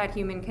establish that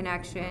human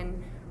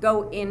connection.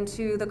 Go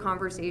into the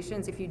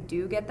conversations if you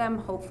do get them,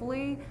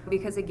 hopefully,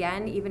 because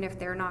again, even if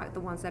they're not the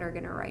ones that are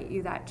going to write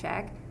you that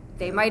check,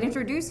 they might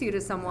introduce you to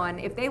someone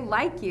if they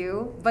like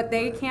you, but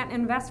they can't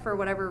invest for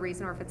whatever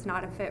reason, or if it's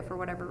not a fit for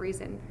whatever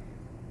reason.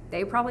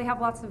 They probably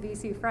have lots of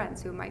VC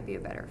friends who might be a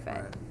better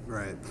fit.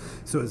 Right.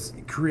 So it's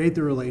create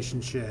the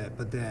relationship,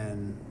 but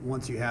then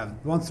once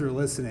they're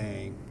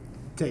listening,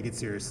 take it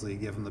seriously,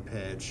 give them the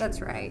pitch.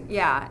 That's right.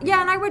 Yeah.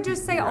 And I would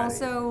just say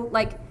also,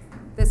 like,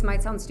 this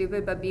might sound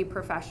stupid, but be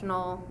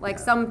professional.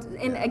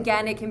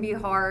 Again, it can be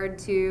hard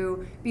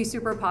to be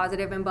super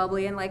positive and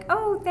bubbly and like,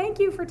 oh, thank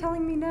you for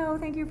telling me no,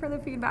 thank you for the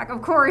feedback.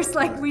 Of course,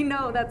 like, we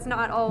know that's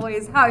not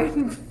always how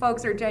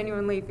folks are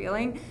genuinely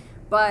feeling,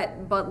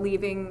 but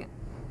leaving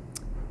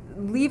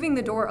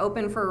the door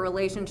open for a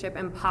relationship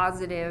and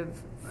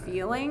positive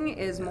feeling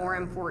is more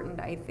important,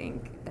 I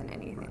think, than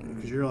anything.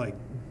 Because you're like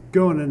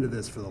going into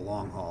this for the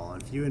long haul,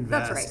 and if you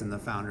invest in the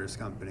founder's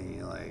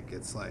company, like,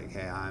 it's like,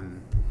 hey,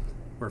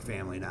 we're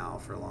family now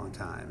for a long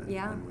time,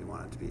 and we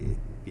want it to be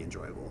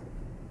enjoyable.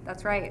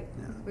 That's right.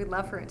 Yeah. We'd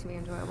love for it to be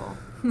enjoyable.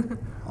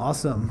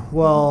 Awesome.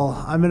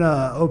 Well, I'm going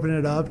to open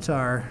it up to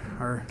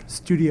our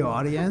studio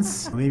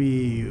audience.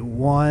 Maybe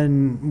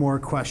one more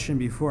question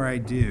before I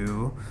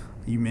do.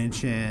 You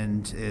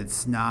mentioned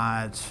it's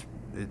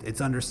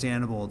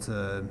understandable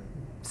to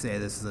say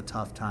this is a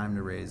tough time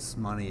to raise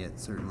money. It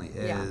certainly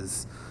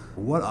is.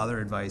 Yeah. What other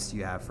advice do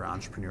you have for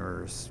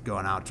entrepreneurs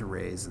going out to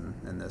raise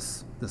in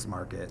this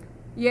market?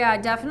 Yeah,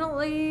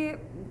 definitely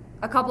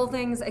a couple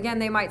things. Again,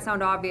 they might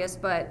sound obvious,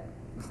 but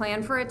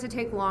plan for it to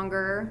take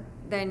longer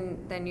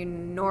than you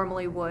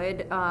normally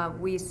would.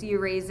 We see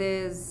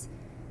raises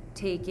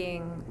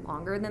taking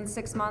longer than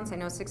 6 months. I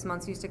know 6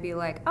 months used to be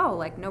like, oh,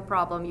 like, no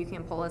problem, you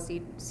can pull a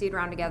seed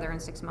round together in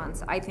 6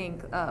 months. I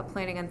think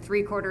planning on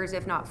 3 quarters,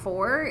 if not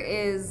 4,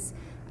 is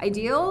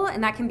ideal,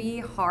 and that can be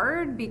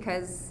hard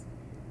because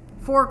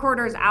 4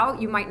 quarters out,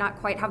 you might not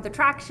quite have the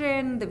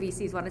traction the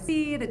VCs want to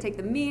see to take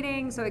the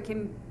meeting, so it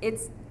can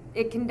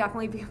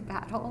definitely be a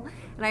battle,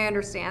 and I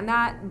understand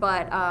that.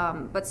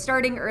 But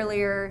starting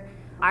earlier,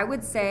 I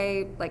would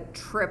say, like,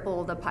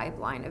 triple the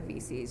pipeline of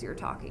VCs you're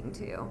talking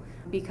to,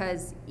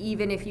 because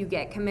even if you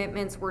get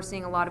commitments, we're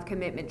seeing a lot of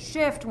commitment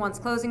shift once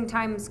closing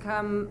times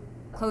come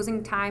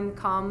closing time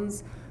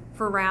comes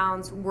for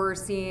rounds, we're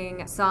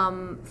seeing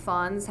some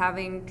funds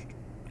having,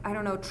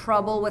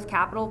 trouble with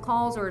capital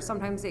calls, or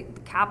sometimes the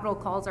capital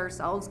calls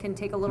ourselves can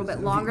take a little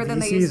bit longer than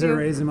they used to. VCs are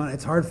raising money.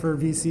 It's hard for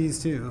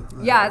VCs too.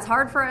 Yeah, it's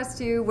hard for us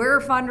too. We're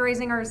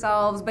fundraising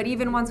ourselves, but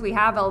even once we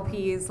have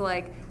LPs,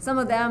 like some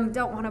of them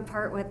don't want to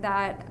part with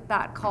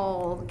that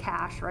call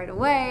cash right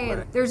away.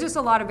 Right. There's just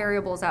a lot of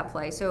variables at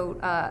play. So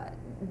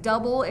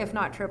double, if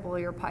not triple,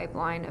 your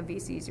pipeline of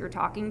VCs you're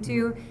talking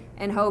to,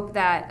 and hope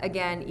that,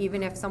 again,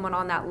 even if someone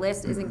on that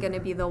list isn't going to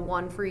be the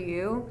one for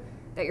you,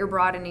 that you're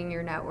broadening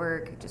your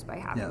network just by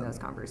having those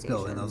conversations.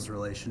 Building those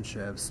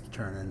relationships,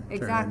 turning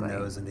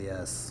no's into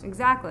yes.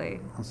 Exactly.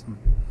 Awesome.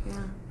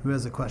 Yeah. Who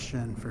has a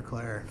question for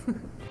Claire?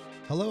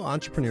 Hello,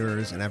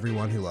 entrepreneurs and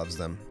everyone who loves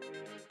them.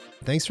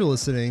 Thanks for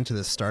listening to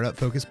this Startup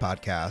Focus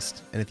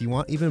podcast. And if you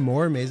want even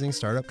more amazing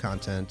startup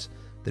content,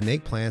 then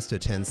make plans to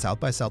attend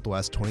South by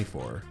Southwest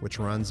 24, which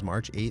runs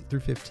March 8th through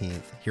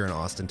 15th here in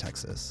Austin,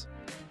 Texas.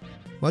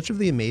 Much of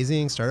the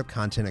amazing startup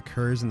content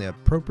occurs in the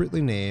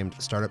appropriately named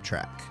Startup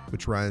Track,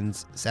 which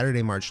runs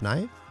Saturday, March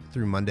 9th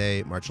through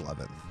Monday, March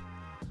 11th.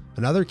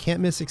 Another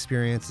can't-miss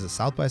experience is a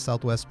South by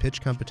Southwest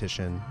pitch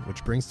competition,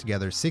 which brings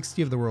together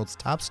 60 of the world's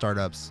top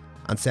startups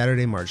on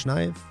Saturday, March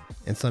 9th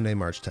and Sunday,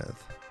 March 10th.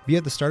 Be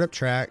at the Startup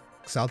Track,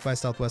 South by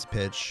Southwest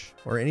pitch,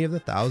 or any of the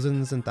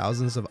thousands and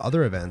thousands of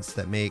other events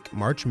that make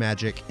March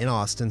Magic in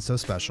Austin so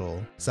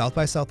special, South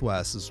by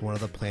Southwest is one of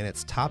the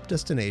planet's top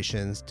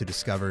destinations to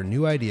discover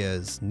new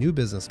ideas, new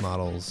business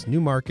models, new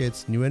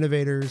markets, new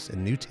innovators,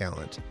 and new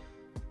talent,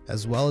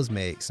 as well as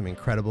make some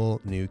incredible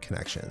new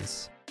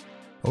connections.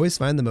 Always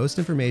find the most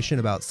information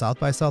about South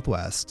by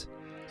Southwest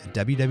at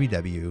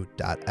www.sxsw.com.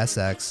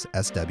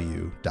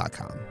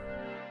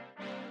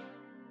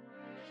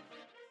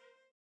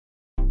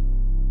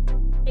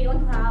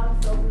 Caitlin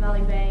Cloud, Silicon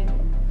Valley Bank.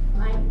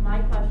 My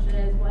question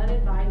is, what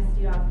advice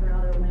do you have for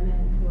other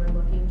women who are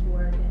looking to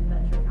work in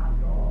venture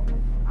capital?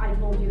 I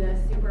told you this,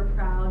 super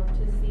proud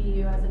to see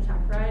you as a check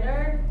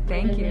writer.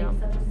 Thank you.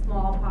 Such a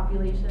small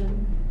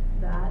population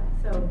that,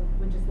 so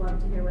would just love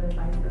to hear what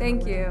advice for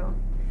Thank women. you.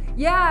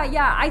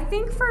 Yeah, I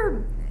think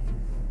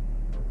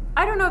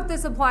I don't know if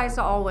this applies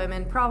to all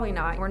women, probably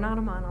not. We're not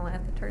a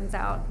monolith, it turns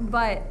out.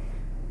 But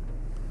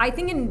I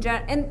think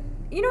and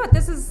you know what,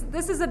 this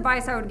is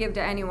advice I would give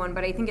to anyone,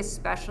 but I think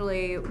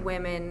especially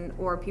women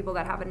or people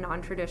that have a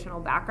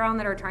non-traditional background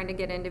that are trying to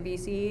get into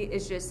VC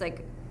is just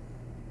like,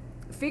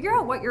 figure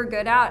out what you're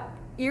good at,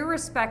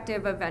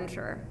 irrespective of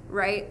venture,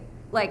 right?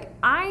 Like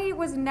I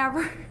was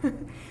never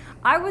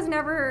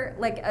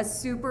like a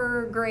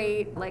super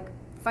great like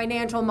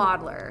financial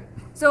modeler.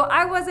 So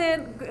I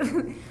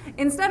wasn't,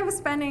 instead of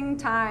spending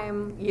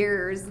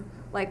years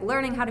like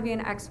learning how to be an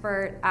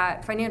expert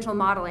at financial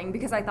modeling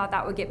because I thought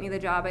that would get me the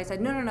job, I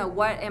said, no,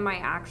 what am I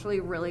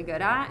actually really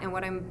good at? And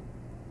what I'm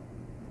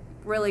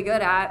really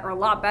good at, or a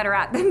lot better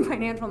at than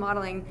financial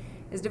modeling,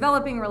 is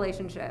developing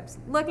relationships,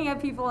 looking at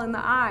people in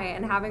the eye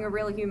and having a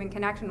real human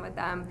connection with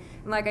them.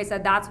 And like I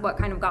said, that's what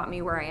kind of got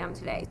me where I am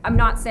today. I'm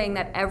not saying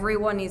that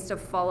everyone needs to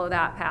follow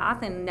that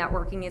path, and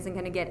networking isn't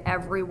going to get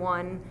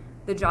everyone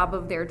the job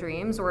of their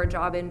dreams or a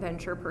job in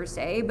venture per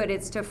se, but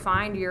it's to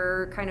find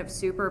your kind of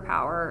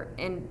superpower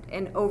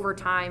and over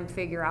time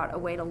figure out a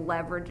way to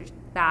leverage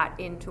that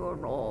into a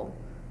role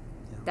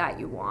that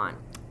you want.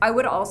 I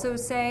would also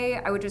say,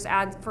 I would just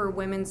add for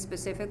women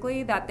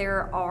specifically, that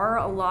there are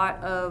a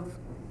lot of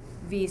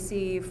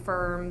VC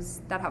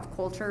firms that have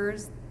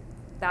cultures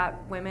that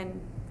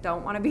women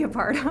don't want to be a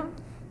part of.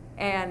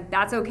 And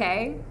that's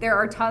okay. There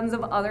are tons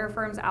of other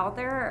firms out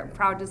there, I'm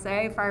proud to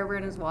say,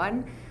 Firebrand is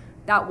one,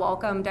 that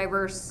welcome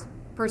diverse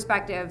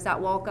perspectives, that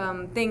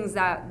welcome things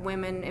that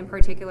women in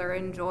particular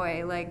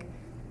enjoy, like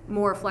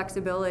more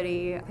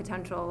flexibility,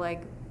 potential,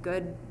 like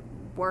good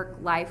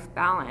work-life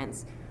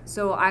balance.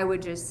 So I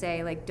would just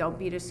say, like, don't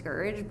be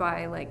discouraged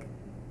by like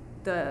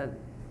the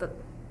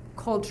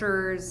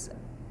culture's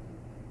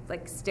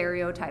like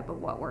stereotype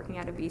of what working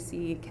at a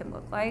VC can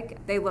look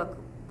like. They look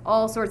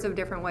all sorts of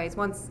different ways.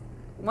 Once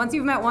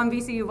you've met one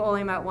VC, you've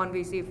only met one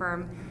VC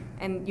firm,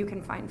 and you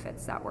can find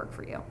fits that work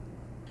for you.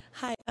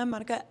 Hi, I'm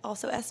Monica,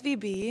 also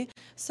SVB.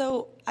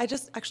 So I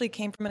just actually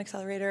came from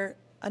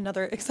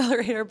another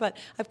accelerator, but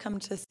I've come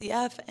to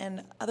CF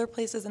and other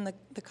places, and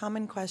the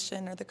common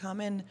question or the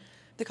common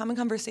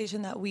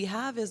conversation that we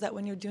have is that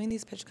when you're doing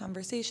these pitch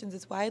conversations,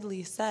 it's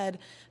widely said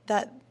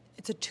that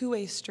it's a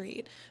two-way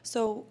street.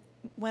 So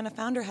when a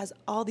founder has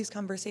all these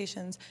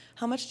conversations,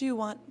 how much do you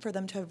want for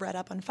them to have read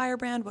up on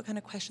Firebrand? What kind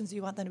of questions do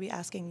you want them to be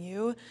asking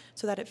you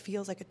so that it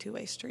feels like a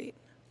two-way street?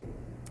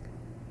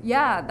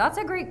 Yeah, that's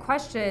a great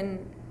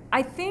question.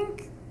 I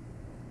think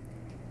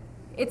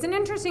it's an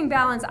interesting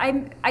balance.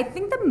 I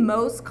think the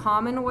most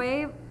common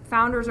way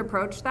founders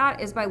approach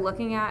that is by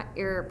looking at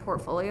your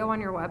portfolio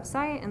on your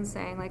website and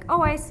saying like,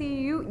 oh, I see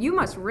you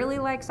must really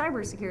like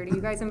cybersecurity.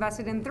 You guys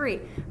invested in 3.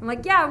 I'm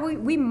like, yeah,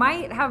 we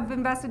might have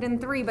invested in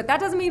 3, but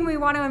that doesn't mean we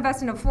want to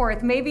invest in a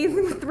 4th. Maybe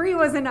 3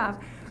 was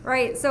enough,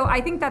 Right. So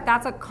I think that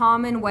that's a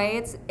common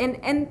way.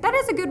 And that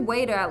is a good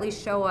way to at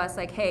least show us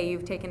like, hey,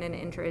 you've taken an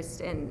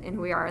interest in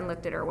who we are and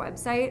looked at our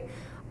website.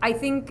 I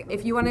think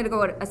if you wanted to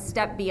go a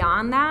step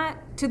beyond that,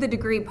 to the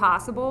degree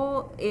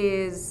possible,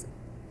 is,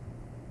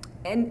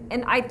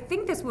 and I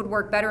think this would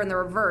work better in the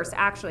reverse,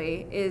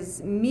 actually,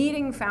 is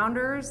meeting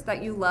founders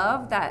that you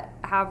love that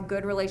have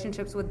good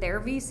relationships with their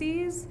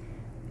VCs,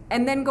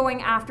 and then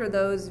going after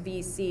those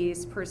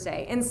VCs per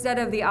se, instead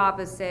of the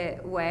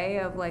opposite way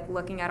of like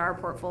looking at our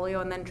portfolio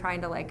and then trying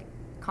to like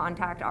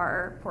contact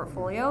our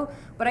portfolio.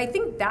 But I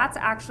think that's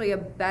actually a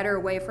better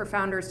way for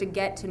founders to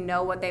get to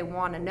know what they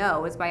want to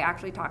know, is by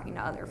actually talking to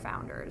other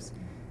founders.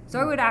 So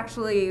I would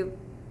actually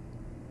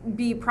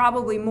be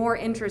probably more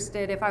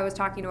interested if I was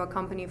talking to a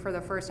company for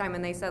the first time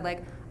and they said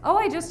like, oh,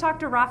 I just talked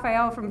to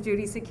Raphael from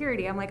Judy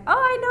Security. I'm like, oh,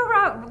 I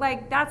know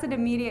like that's an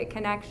immediate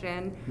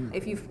connection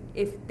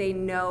if they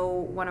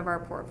know one of our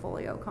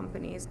portfolio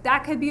companies.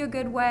 That could be a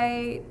good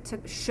way to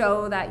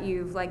show that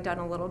you've like done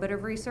a little bit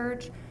of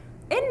research.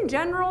 In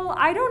general,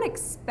 I don't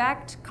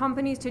expect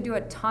companies to do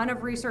a ton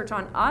of research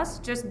on us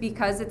just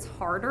because it's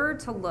harder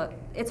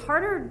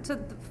to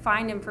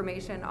find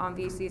information on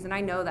VCs, and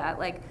I know that.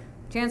 Like,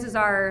 chances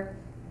are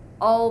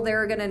all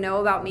they're gonna know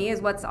about me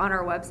is what's on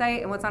our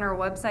website, and what's on our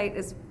website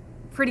is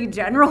pretty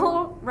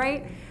general,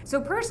 right?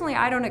 So personally,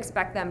 I don't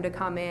expect them to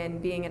come in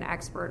being an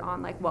expert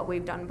on like what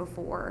we've done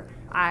before.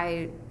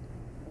 I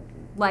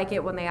like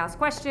it when they ask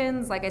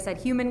questions, like I said,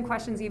 human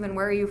questions, even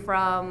where are you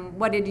from,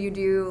 what did you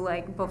do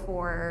like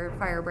before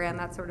Firebrand,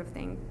 that sort of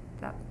thing.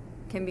 That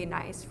can be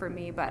nice for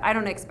me, but I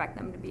don't expect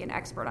them to be an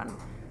expert on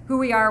who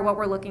we are, what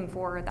we're looking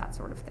for, that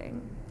sort of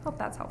thing. Hope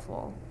that's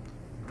helpful.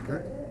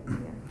 Great. Yeah.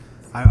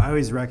 I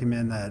always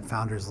recommend that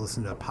founders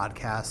listen to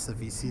podcasts that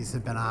VCs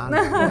have been on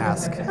and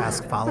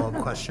ask follow-up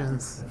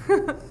questions.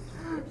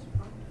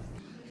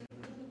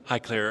 Hi,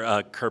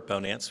 Claire. Kurt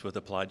Bonance with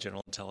Applied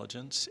General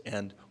Intelligence.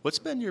 And what's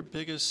been your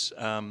biggest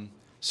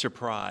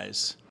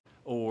surprise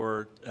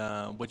or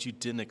what you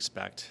didn't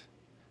expect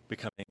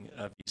becoming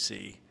a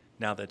VC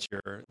now that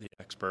you're the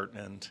expert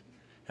and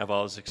have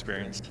all this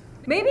experience?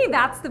 Maybe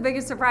that's the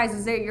biggest surprise,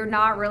 is that you're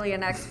not really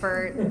an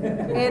expert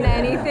in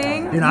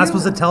anything. You're not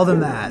supposed to tell them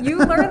that. You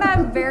learn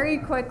that very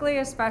quickly,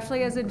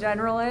 especially as a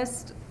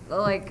generalist.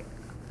 Like,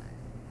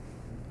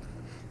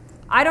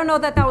 I don't know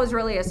that was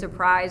really a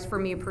surprise for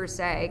me per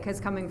se, because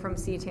coming from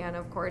CTAN,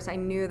 of course, I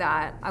knew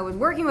that. I was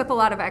working with a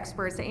lot of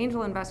experts, the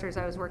angel investors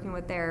I was working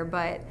with there,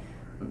 but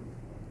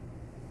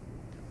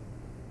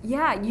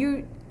yeah,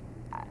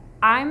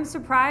 I'm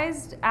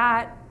surprised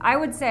at, I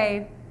would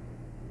say,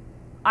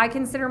 I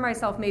consider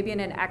myself maybe an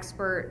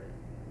expert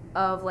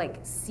of like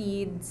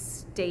seed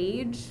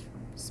stage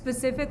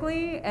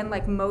specifically, and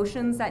like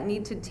motions that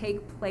need to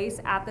take place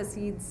at the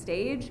seed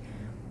stage.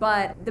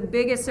 But the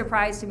biggest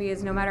surprise to me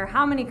is no matter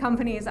how many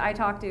companies I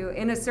talk to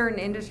in a certain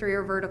industry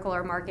or vertical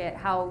or market,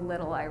 how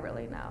little I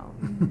really know.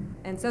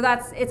 And so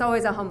it's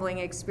always a humbling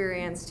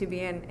experience to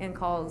be in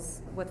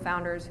calls with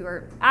founders who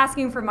are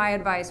asking for my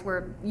advice,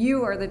 where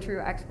you are the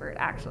true expert,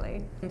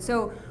 actually. And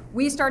so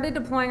we started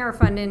deploying our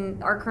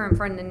current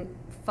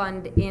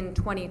fund in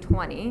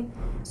 2020.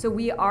 So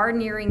we are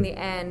nearing the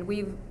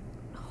end.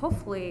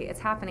 Hopefully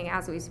it's happening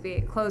as we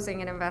speak,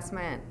 closing an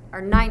investment,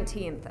 our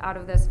 19th out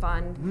of this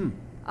fund.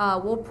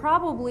 We'll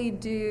probably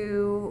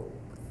do,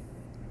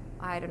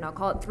 I don't know,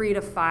 call it 3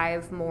 to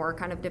 5 more,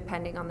 kind of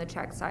depending on the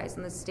check size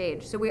and the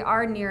stage. So we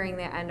are nearing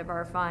the end of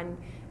our fund,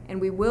 and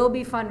we will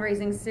be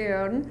fundraising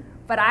soon,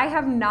 but I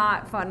have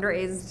not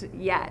fundraised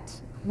yet.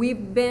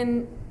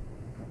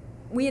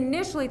 We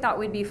initially thought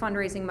we'd be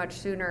fundraising much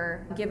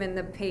sooner, given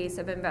the pace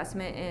of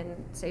investment in,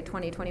 say,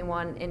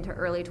 2021 into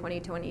early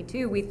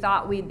 2022. We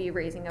thought we'd be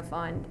raising a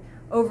fund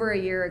over a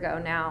year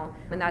ago now,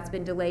 and that's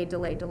been delayed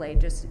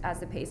just as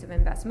the pace of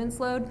investment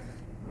slowed.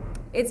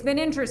 It's been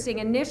interesting.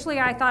 Initially,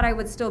 I thought I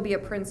would still be a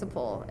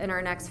principal in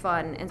our next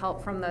fund and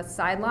help from the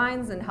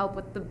sidelines and help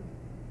with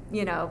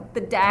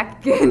the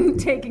deck and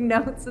taking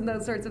notes and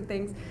those sorts of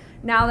things.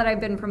 Now that I've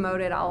been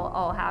promoted,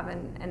 I'll have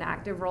an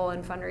active role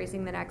in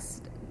fundraising the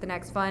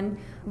next fund.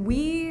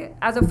 We,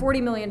 as a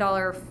 $40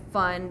 million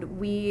fund,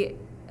 we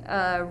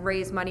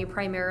raise money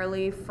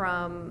primarily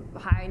from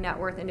high net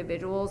worth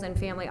individuals and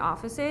family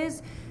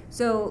offices.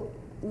 So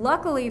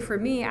luckily for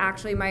me,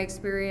 actually, my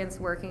experience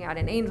working at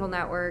an angel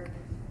network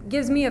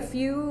gives me a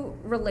few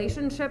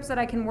relationships that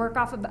I can work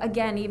off of,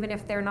 again, even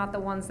if they're not the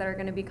ones that are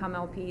going to become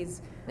LPs.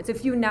 It's a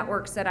few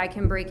networks that I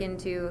can break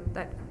into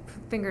that,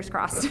 fingers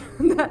crossed,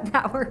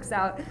 that works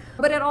out.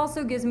 But it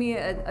also gives me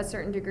a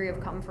certain degree of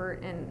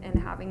comfort in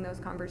having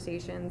those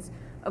conversations.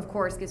 Of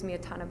course, gives me a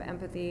ton of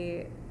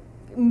empathy,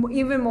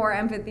 even more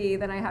empathy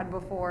than I had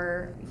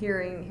before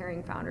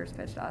hearing founders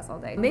pitch to us all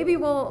day. Maybe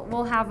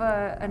we'll have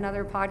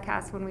another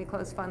podcast when we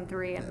close Fund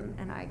 3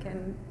 and I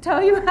can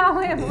tell you how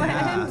it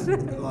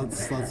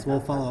went.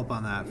 We'll follow up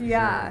on that.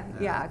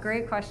 Yeah.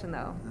 Great question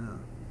though.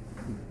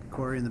 Yeah.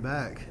 Corey in the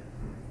back.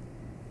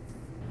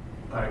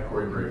 Hi,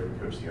 Corey Bray from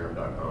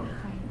CoachCRM.com.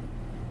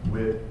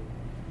 With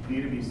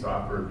B2B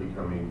software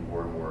becoming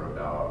more and more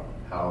about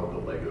how the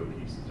Lego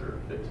pieces are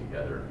fit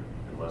together,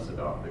 and less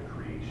about the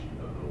creation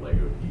of the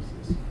Lego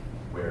pieces,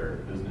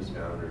 where business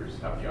founders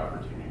have the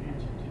opportunity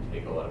to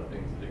take a lot of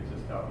things that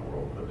exist out in the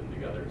world, put them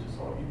together to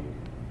solve unique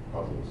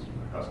puzzles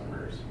for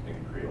customers and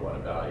create a lot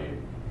of value.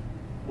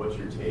 What's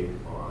your take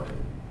on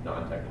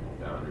non-technical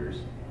founders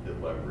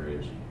that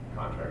leverage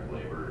contract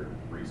labor,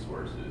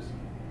 resources,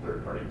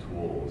 third-party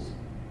tools,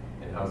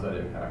 and how does that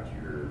impact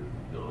your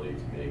ability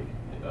to make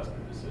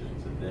investment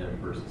decisions in them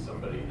versus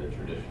somebody that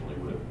traditionally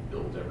would have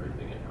built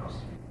everything in-house?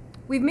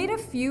 We've made a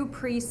few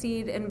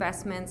pre-seed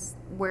investments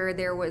where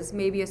there was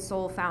maybe a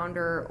sole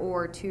founder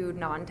or two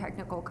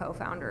non-technical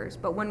co-founders.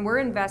 But when we're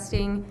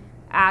investing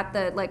at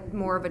the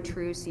more of a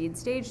true seed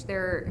stage,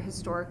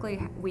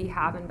 historically we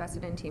have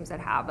invested in teams that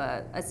have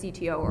a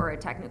CTO or a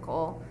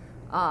technical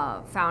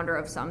founder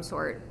of some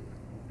sort.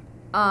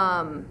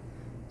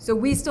 So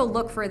we still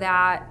look for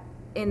that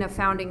in a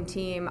founding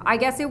team. I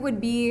guess it would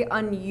be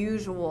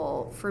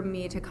unusual for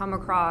me to come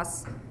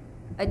across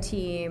a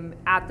team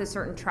at the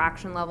certain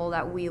traction level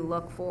that we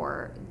look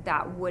for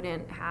that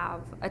wouldn't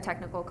have a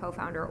technical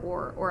co-founder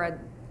or a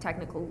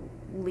technical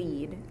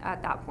lead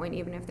at that point,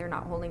 even if they're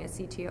not holding a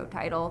CTO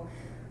title.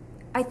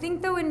 I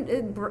think, though,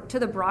 to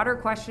the broader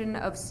question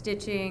of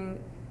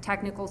stitching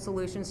technical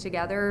solutions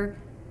together,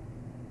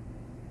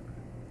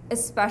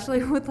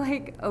 especially with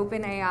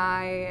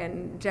OpenAI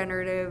and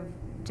generative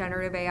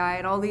AI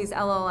and all these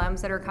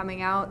LLMs that are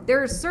coming out,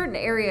 there are certain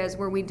areas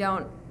where we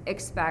don't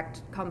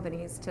expect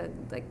companies to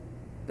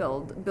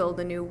build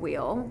a new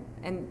wheel,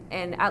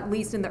 and at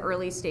least in the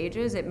early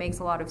stages, it makes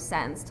a lot of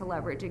sense to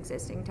leverage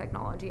existing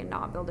technology and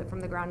not build it from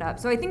the ground up.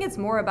 So I think it's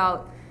more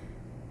about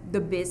the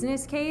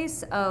business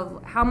case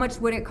of how much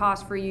would it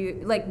cost for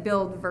you,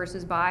 build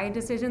versus buy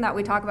decision that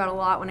we talk about a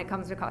lot when it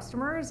comes to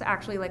customers,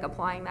 actually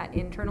applying that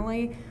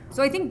internally.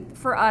 So I think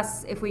for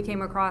us, if we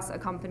came across a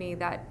company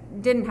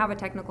that didn't have a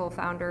technical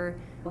founder,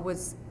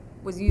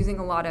 was using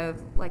a lot of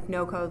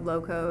no code,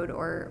 low code,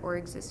 or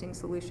existing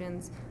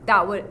solutions,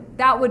 that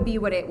would be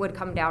what it would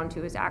come down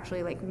to, is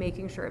actually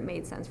making sure it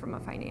made sense from a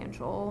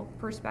financial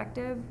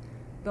perspective,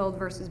 build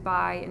versus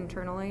buy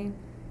internally.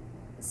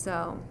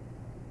 So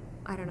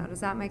I don't know.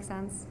 Does that make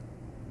sense?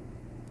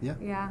 Yeah.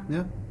 Yeah.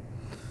 Yeah.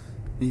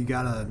 You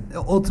gotta,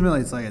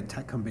 ultimately, it's a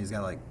tech company's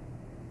gotta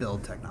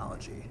build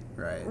technology,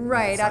 right?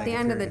 Right. It's at the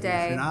end of the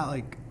day. If you're not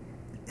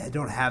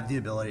don't have the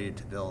ability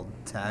to build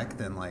tech,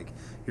 then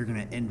you're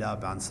gonna end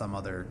up on some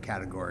other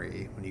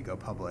category when you go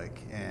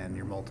public, and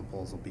your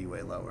multiples will be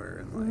way lower.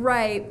 And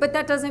right. But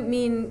that doesn't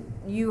mean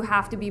you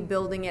have to be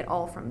building it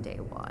all from day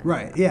one.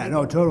 Right. Yeah.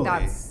 No. Totally.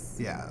 That's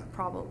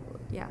probably.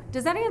 Yeah.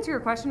 Does that answer your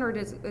question, or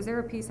is there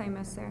a piece I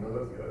missed there?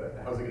 No, that's good.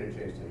 How's it going to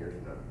change 10 years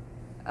from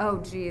now? Oh,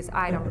 geez,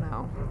 I don't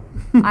know.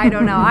 I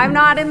don't know. I'm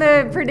not in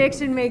the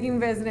prediction making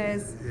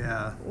business.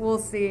 Yeah. We'll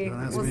see.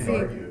 We'll see.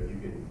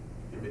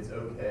 If it's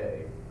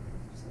okay,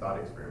 just thought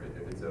experiment,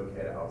 if it's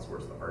okay to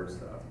outsource the hard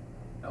stuff,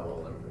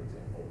 LLM, for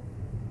example,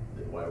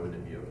 then why wouldn't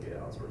it be okay to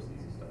outsource the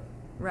easy stuff?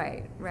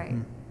 Right.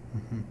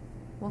 Mm-hmm.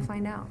 We'll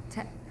find out.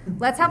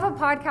 Let's have a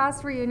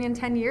podcast reunion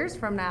 10 years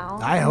from now.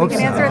 I hope we can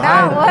so. answer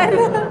that one.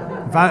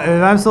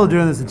 If I'm still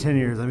doing this in 10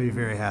 years, I'd be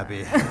very happy.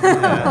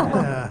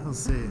 Yeah, we'll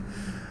see.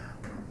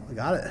 I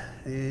got it.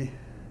 Hey,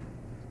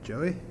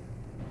 Joey?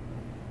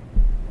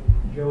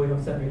 Joey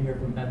Hofstetter here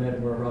from Emmet.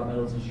 We're a raw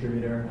metals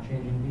distributor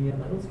changing the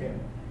metals game.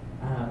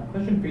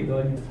 Question for you,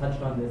 though, you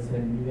touched on this,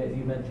 and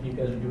you mentioned you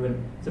guys are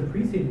doing some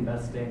pre-seed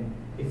investing.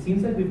 It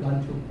seems like we've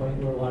gotten to a point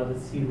where a lot of the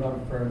seed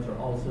round firms are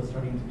also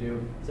starting to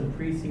do some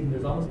pre-seed.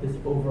 There's almost this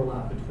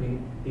overlap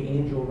between the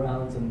angel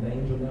rounds and the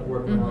angel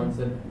network rounds,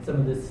 and some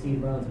of the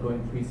seed rounds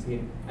going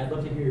pre-seed. I'd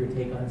love to hear your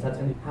take on it. Is that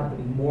something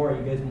happening more? Are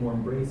you guys more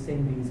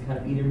embracing these kind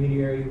of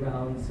intermediary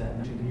rounds?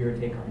 And to hear your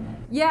take on that.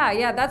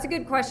 Yeah, that's a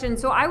good question.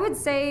 So I would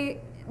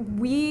say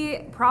we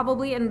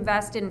probably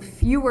invest in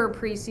fewer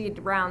pre-seed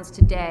rounds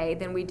today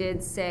than we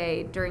did,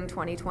 say, during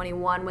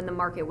 2021 when the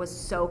market was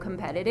so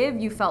competitive.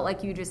 You felt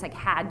like you just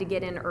had to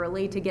get in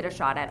early to get a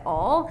shot at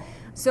all.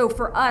 So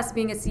for us,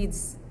 being a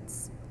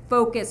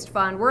seeds-focused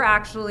fund, we're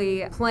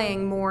actually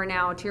playing more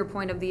now, to your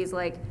point of these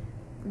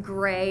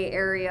gray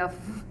area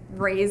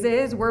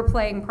raises. We're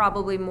playing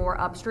probably more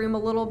upstream a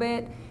little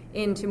bit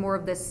into more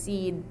of the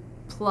seed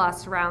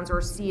plus rounds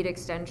or seed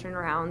extension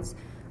rounds.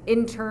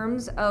 In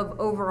terms of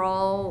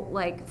overall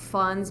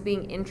funds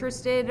being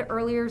interested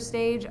earlier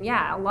stage,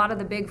 a lot of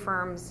the big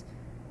firms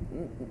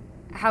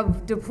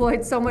have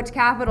deployed so much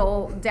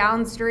capital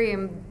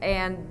downstream,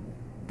 and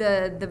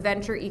the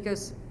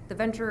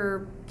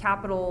venture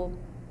capital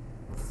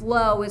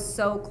flow is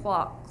so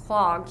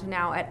clogged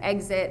now at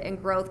exit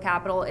and growth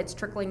capital. It's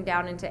trickling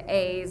down into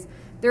A's.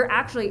 There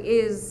actually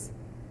is,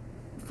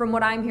 from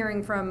what I'm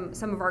hearing from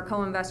some of our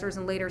co-investors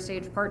and later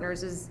stage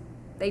partners, is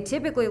they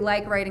typically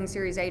like writing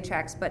Series A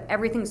checks, but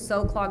everything's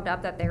so clogged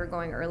up that they're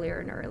going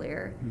earlier and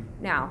earlier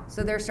now.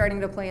 So they're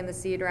starting to play in the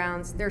seed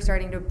rounds. They're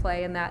starting to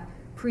play in that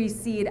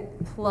pre-seed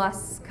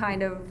plus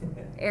kind of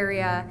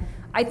area.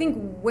 I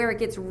think where it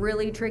gets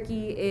really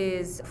tricky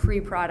is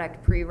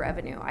pre-product,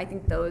 pre-revenue. I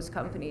think those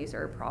companies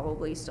are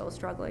probably still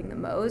struggling the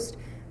most.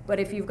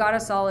 But if you've got a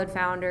solid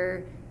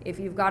founder if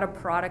you've got a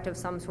product of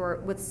some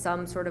sort with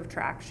some sort of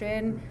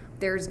traction,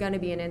 there's going to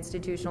be an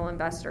institutional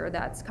investor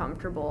that's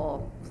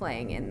comfortable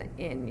playing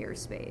in your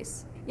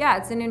space. Yeah,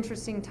 it's an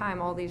interesting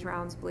time, all these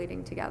rounds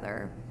bleeding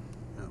together.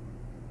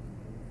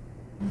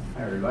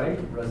 Hi everybody,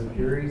 Reza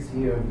Puri,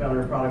 CEO and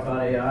founder of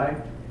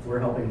Product.ai. We're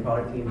helping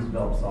product teams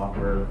develop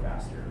software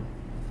faster.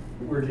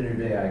 We're a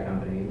generative AI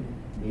company,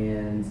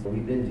 and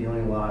we've been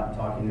dealing a lot,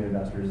 talking to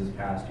investors this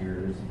past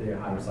year. There's a big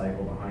hype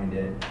cycle behind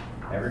it.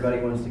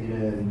 Everybody wants to get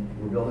in.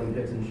 We're building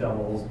picks and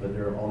shovels, but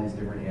there are all these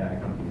different AI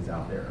companies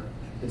out there.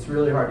 It's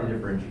really hard to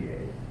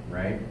differentiate,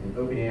 right? And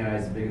OpenAI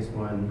is the biggest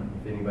one.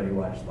 If anybody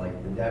watched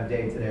like the Dev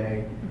Day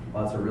today,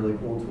 lots of really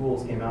cool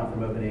tools came out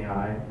from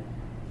OpenAI.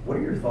 What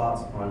are your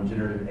thoughts on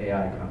generative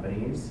AI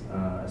companies,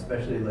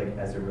 especially like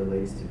as it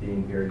relates to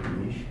being very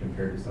niche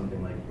compared to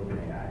something like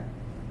OpenAI?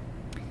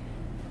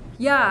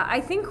 Yeah,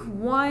 I think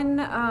one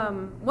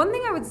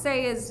thing I would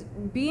say is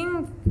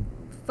being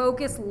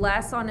focused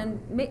less on,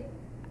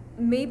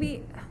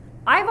 maybe,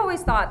 I've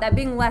always thought that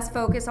being less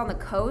focused on the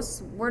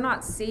coasts, we're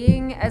not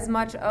seeing as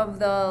much of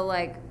the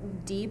like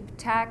deep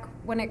tech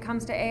when it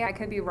comes to AI. I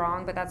could be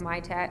wrong, but that's my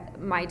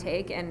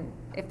take. And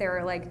if there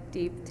are like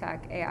deep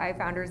tech AI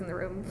founders in the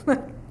room,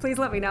 please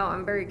let me know.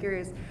 I'm very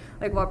curious,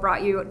 like what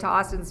brought you to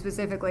Austin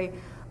specifically.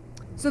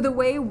 So the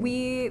way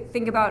we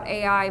think about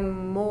AI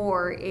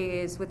more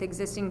is with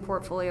existing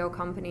portfolio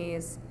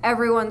companies,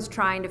 everyone's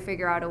trying to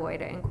figure out a way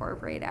to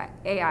incorporate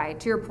AI,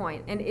 to your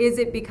point, and is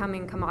it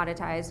becoming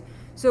commoditized?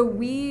 So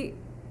we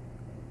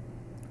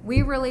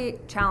really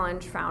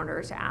challenge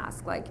founders to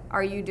ask, like,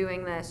 are you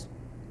doing this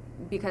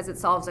because it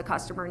solves a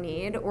customer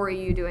need, or are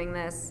you doing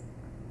this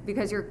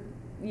because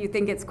you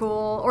think it's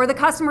cool, or the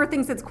customer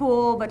thinks it's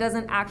cool but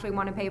doesn't actually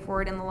want to pay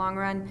for it in the long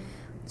run?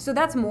 So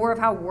that's more of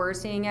how we're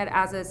seeing it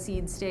as a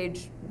seed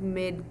stage,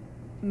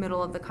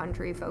 middle of the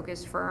country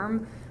focused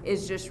firm,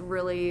 is just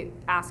really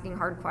asking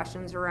hard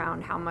questions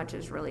around how much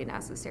is really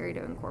necessary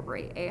to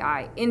incorporate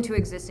AI into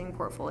existing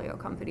portfolio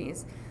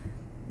companies.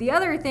 The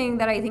other thing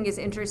that I think is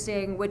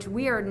interesting, which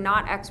we are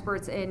not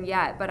experts in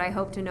yet, but I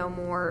hope to know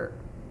more,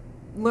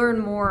 learn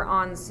more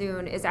on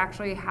soon, is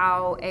actually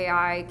how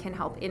AI can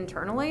help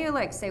internally,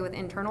 like say with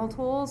internal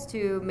tools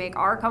to make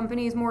our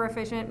companies more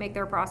efficient, make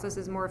their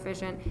processes more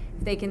efficient.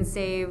 If they can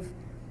save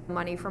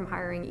money from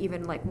hiring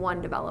even like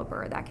one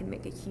developer, that can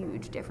make a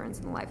huge difference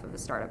in the life of a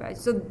startup.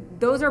 So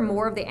those are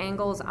more of the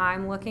angles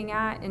I'm looking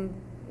at and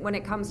when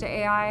it comes to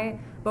AI,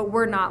 but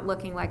we're not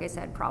looking, like I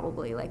said,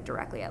 probably like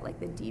directly at like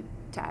the deep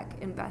tech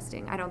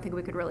investing. I don't think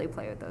we could really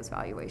play with those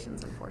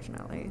valuations,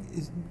 unfortunately.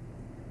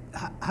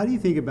 How do you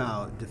think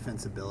about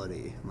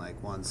defensibility?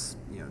 Like once,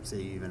 say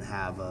you even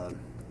have a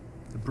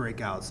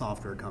breakout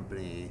software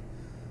company,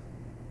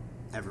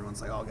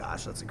 everyone's like, oh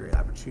gosh, that's a great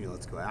opportunity,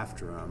 let's go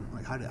after them.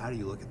 Like how do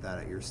you look at that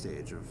at your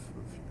stage of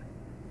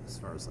as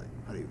far as like,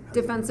 how do you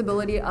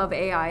defensibility of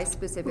AI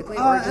specifically?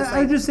 Or just I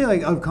would just say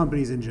like of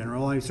companies in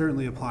general. It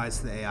certainly applies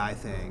to the AI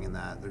thing in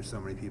that there's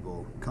so many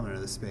people coming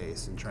into the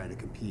space and trying to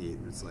compete.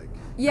 It's like,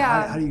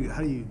 yeah. How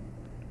do you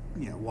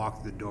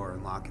walk the door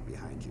and lock it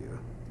behind you?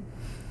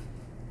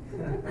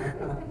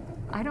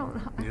 I don't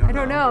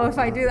know if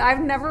I do.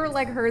 I've never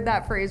like heard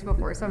that phrase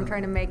before, so I'm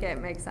trying to make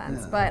it make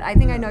sense. Yeah. But I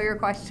think I know your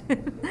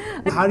question.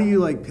 How do you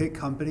like pick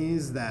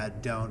companies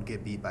that don't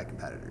get beat by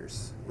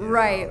competitors?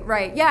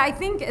 Right. Yeah, I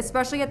think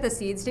especially at the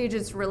seed stage,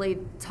 it's really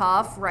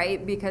tough,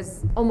 right?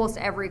 Because almost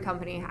every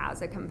company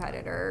has a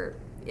competitor.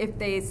 If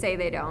they say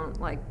they don't,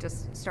 like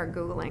just start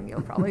Googling, you'll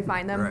probably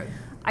find them. Right.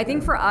 I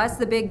think for us,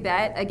 the big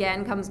bet,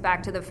 again, comes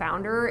back to the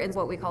founder and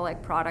what we call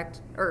like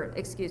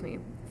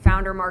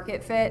founder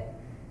market fit.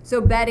 So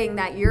betting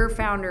that your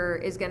founder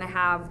is going to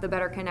have the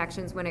better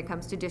connections when it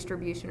comes to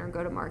distribution or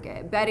go to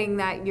market. Betting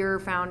that your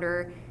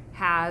founder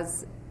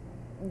has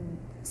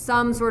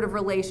some sort of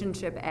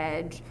relationship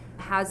edge,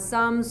 has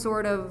some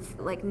sort of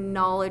like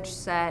knowledge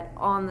set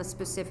on the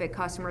specific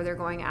customer they're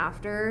going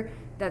after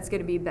that's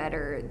going to be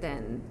better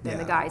than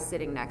the guy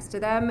sitting next to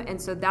them. And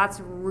so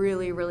that's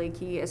really, really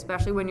key,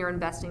 especially when you're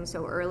investing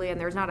so early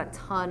and there's not a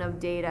ton of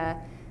data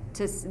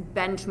to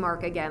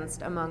benchmark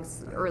against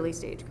amongst early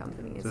stage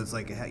companies. So it's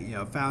like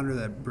a founder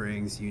that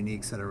brings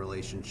unique set of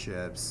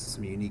relationships,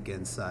 some unique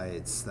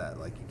insights that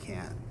like you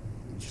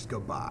just go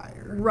buy.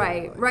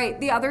 Right.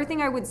 The other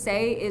thing I would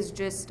say is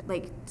just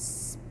like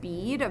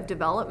speed of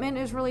development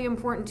is really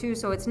important too.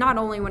 So it's not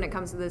only when it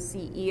comes to the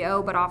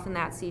CEO, but often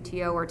that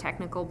CTO or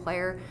technical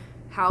player.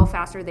 How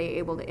fast are they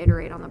able to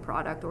iterate on the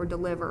product or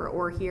deliver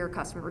or hear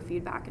customer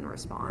feedback and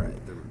respond?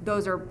 Right.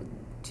 Those are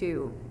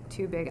two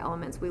big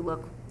elements we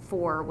look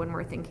for when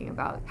we're thinking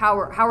about how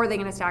are they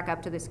going to stack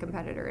up to this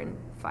competitor in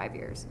 5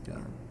 years. Yeah.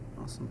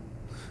 Awesome.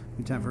 We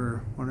have time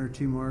for one or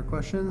two more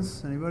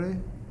questions. Anybody?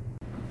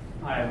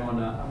 Hi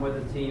everyone, I'm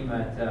with the team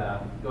at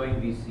Going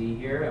VC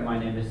here, and my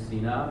name is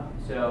Sina.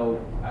 So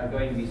at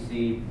Going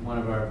VC, one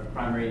of our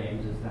primary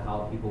aims is to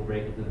help people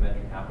break into the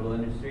venture capital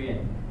industry.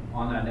 And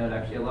on that note,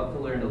 actually, I'd love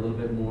to learn a little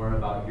bit more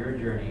about your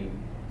journey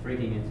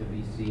breaking into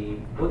VC,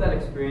 what that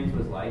experience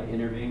was like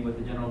interviewing with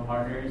the general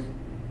partners,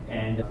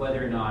 and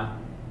whether or not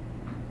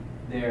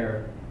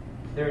their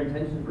their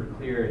intentions were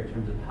clear in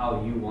terms of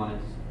how you wanted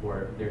to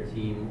support their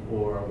team,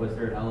 or was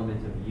there an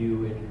element of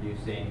you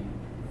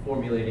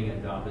formulating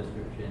a job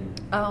description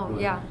to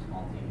a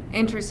small team?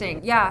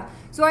 Interesting. Yeah.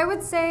 So I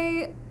would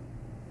say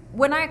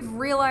when I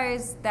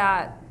realized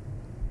that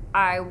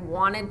I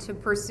wanted to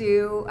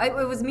pursue,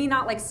 it was me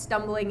not like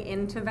stumbling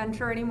into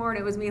venture anymore, and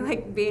it was me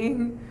like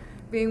being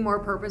more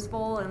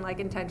purposeful and like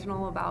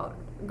intentional about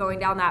going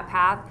down that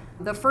path.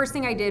 The first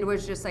thing I did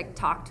was just like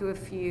talk to a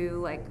few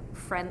like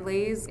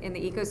friendlies in the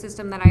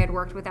ecosystem that I had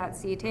worked with at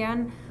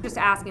CTAN, just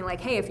asking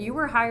like, hey, if you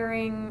were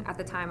hiring, at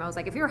the time I was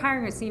like, if you were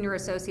hiring a senior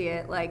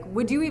associate, like,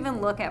 would you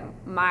even look at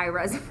my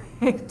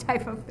resume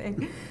type of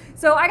thing?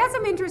 So I got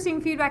some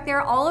interesting feedback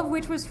there, all of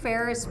which was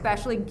fair,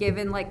 especially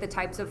given like the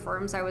types of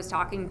firms I was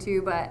talking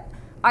to. But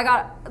I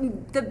got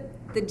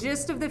the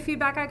gist of the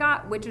feedback I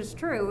got, which is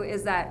true,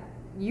 is that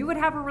you would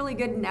have a really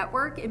good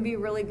network and be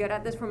really good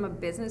at this from a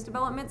business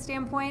development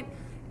standpoint,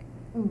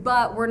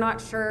 but we're not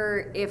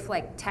sure if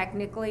like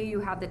technically you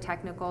have the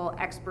technical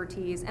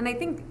expertise. And I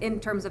think in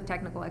terms of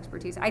technical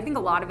expertise, I think a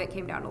lot of it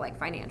came down to like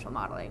financial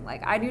modeling.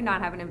 Like I do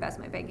not have an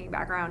investment banking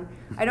background.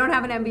 I don't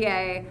have an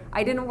MBA.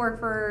 I didn't work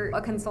for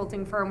a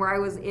consulting firm where I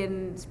was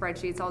in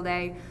spreadsheets all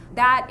day.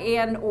 That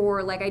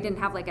or like I didn't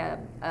have like a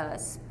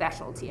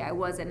specialty. I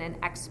wasn't an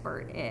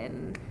expert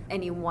in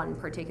any one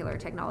particular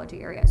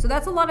technology area. So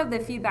that's a lot of the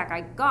feedback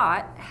I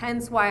got,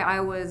 hence why I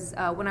was,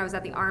 when I was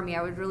at the Army,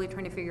 I was really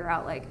trying to figure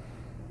out like,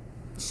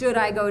 should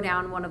I go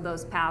down one of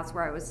those paths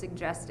where I was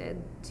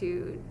suggested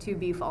to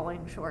be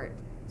falling short?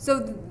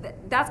 So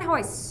that's how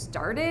I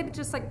started,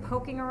 just like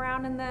poking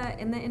around in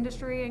the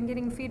industry and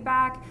getting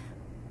feedback.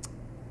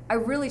 I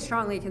really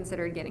strongly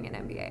considered getting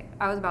an MBA.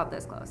 I was about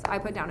this close. I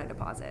put down a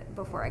deposit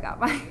before I got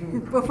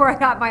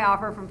my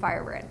offer from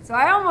Firebrand. So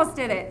I almost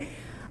did it.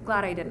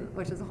 Glad I didn't,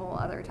 which is a whole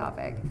other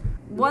topic.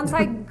 Once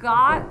I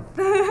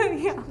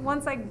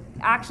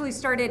actually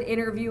started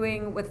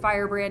interviewing with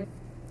Firebrand,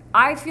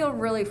 I feel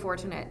really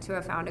fortunate to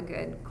have found a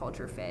good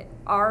culture fit.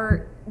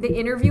 The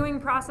interviewing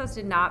process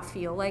did not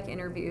feel like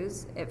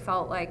interviews. It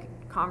felt like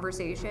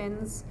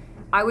conversations.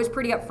 I was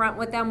pretty upfront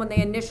with them when they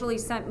initially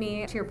sent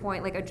me, to your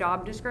point, like a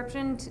job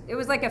description. It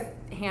was like a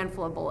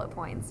handful of bullet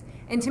points.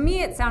 And to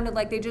me, it sounded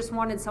like they just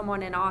wanted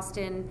someone in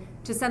Austin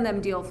to send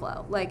them deal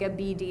flow, like a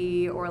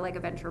BD or like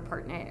a venture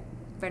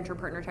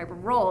partner type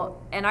of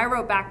role. And I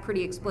wrote back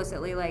pretty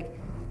explicitly like,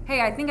 hey,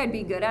 I think I'd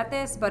be good at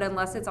this, but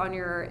unless it's on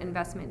your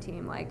investment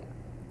team, like,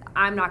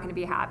 I'm not going to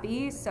be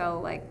happy,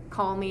 so like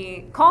call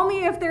me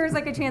if there's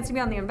like a chance to be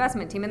on the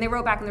investment team. And they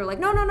wrote back and they were like,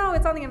 no,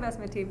 it's on the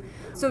investment team.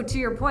 So to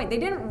your point, they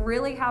didn't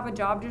really have a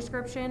job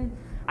description.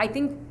 I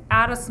think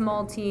at a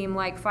small team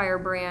like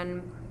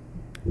Firebrand,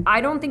 I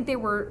don't think they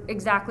were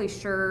exactly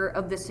sure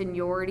of the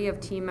seniority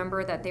of team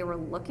member that they were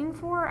looking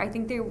for. I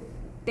think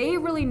they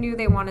really knew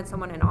they wanted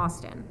someone in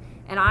Austin.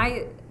 And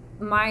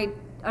my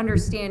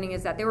understanding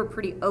is that they were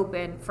pretty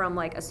open from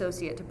like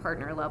associate to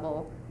partner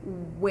level,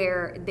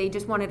 where they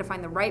just wanted to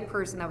find the right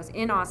person that was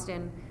in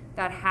Austin,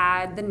 that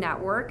had the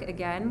network.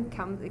 Again,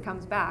 it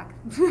comes back.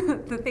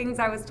 The things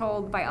I was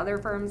told by other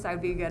firms I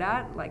would be good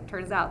at, like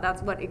turns out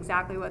that's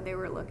exactly what they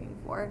were looking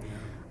for.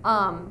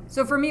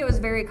 So for me, it was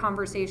very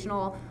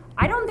conversational.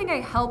 I don't think I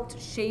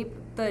helped shape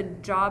the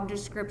job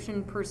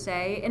description per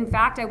se. In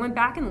fact, I went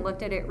back and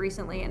looked at it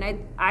recently, and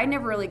I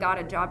never really got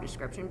a job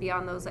description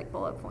beyond those like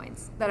bullet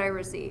points that I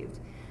received.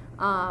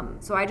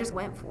 So I just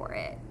went for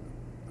it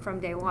from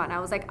day one. I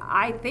was like,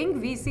 I think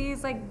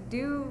VCs like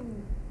do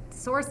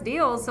source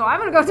deals, so I'm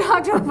gonna go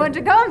talk to a bunch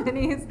of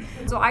companies.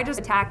 So I just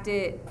attacked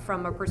it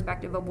from a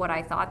perspective of what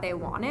I thought they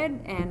wanted,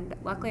 and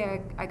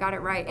luckily I got it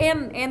right.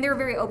 And they were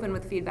very open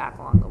with feedback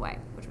along the way,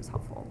 which was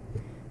helpful.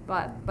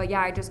 But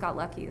yeah, I just got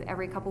lucky.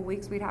 Every couple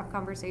weeks we'd have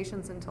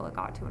conversations until it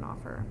got to an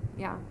offer.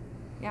 Yeah,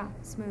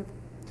 smooth.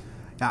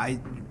 Yeah,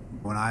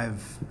 when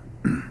I've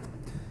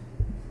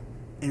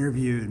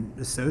interviewed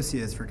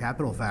associates for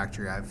Capital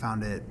Factory, I've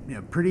found it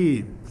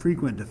pretty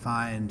frequent to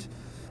find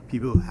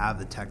people who have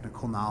the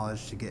technical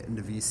knowledge to get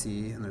into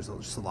VC, and there's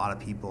just a lot of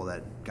people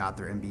that got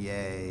their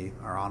MBA,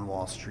 are on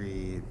Wall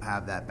Street,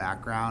 have that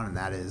background, and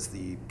that is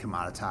the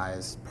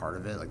commoditized part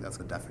of it. Like that's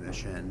the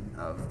definition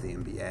of the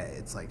MBA.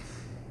 It's like,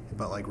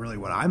 but like really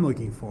what I'm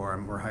looking for,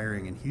 and we're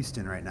hiring in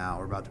Houston right now,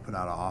 we're about to put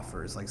out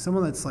offers, like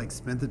someone that's like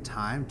spent the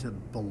time to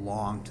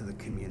belong to the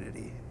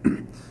community.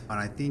 And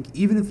I think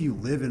even if you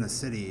live in a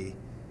city,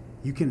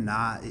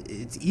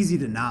 it's easy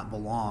to not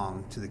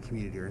belong to the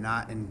community or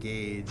not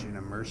engage and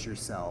immerse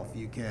yourself.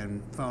 You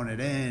can phone it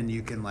in,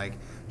 you can like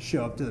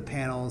show up to the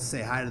panels,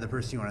 say hi to the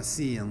person you want to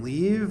see and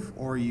leave,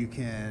 or you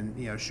can,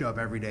 show up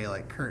every day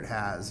like Kurt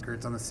has.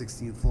 Kurt's on the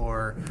 16th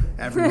floor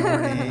every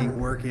morning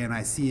working.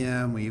 I see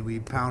him, we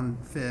pound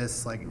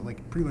fists, like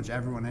pretty much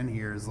everyone in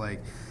here is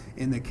like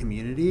in the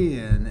community.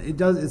 And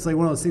it's like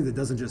one of those things that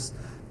doesn't just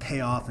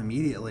pay off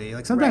immediately.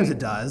 Like sometimes it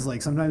does,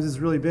 like sometimes it's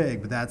really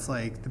big, but that's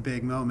like the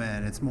big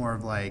moment. It's more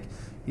of like,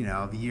 you know,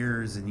 of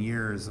years and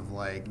years of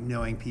like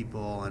knowing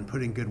people and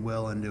putting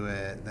goodwill into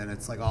it. Then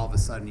it's like all of a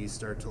sudden you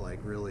start to like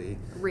really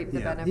reap the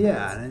benefits.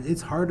 Yeah, and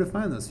it's hard to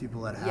find those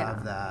people that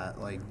have that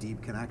like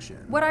deep connection.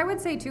 What I would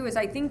say too is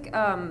I think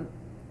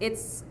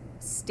it's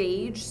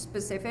stage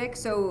specific.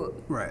 So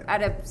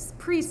at a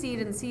pre-seed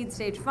and seed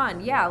stage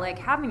fund, like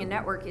having a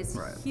network is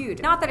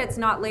huge. Not that it's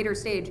not later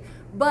stage,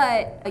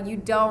 but you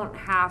don't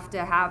have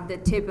to have the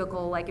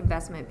typical like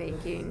investment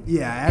banking.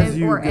 As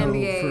you or go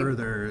MBA.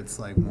 further, it's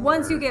like more.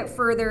 Once you get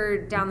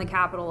further down the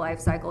capital life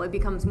cycle, it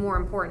becomes more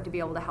important to be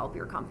able to help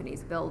your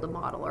companies build a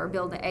model or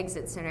build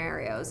exit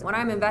scenarios. When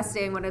I'm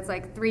investing, when it's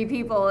like 3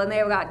 people and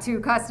they've got 2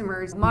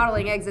 customers,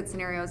 modeling exit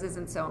scenarios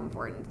isn't so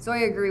important. So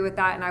I agree with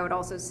that, and I would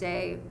also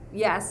say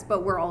yes,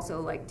 but we're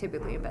also like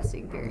typically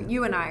investing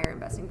you and I are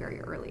investing very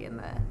early in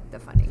the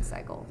funding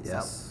cycle.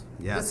 Yes.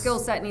 So the skill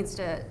set needs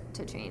to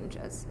change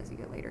as you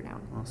get later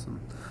down.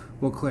 Awesome.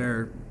 Well,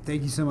 Claire,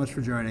 thank you so much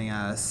for joining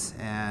us,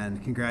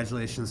 and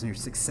congratulations on your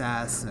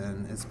success.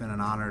 And it's been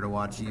an honor to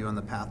watch you on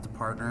the path to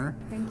partner.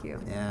 Thank you.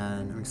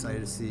 And I'm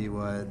excited to see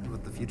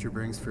what the future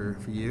brings for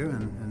you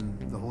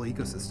and the whole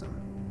ecosystem.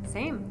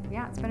 Same.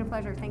 Yeah, it's been a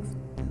pleasure. Thanks.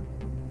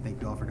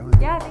 Thank you all for coming.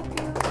 Yeah, thank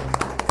you.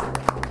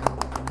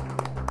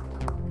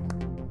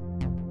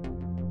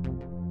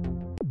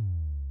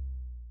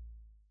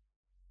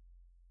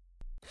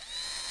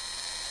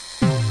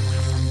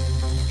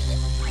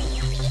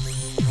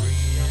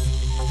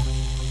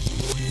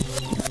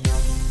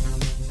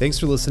 Thanks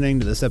for listening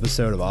to this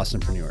episode of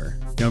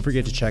Austinpreneur. Don't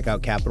forget to check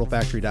out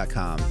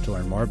capitalfactory.com to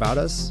learn more about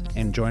us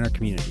and join our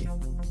community.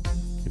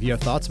 If you have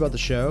thoughts about the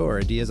show or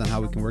ideas on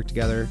how we can work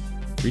together,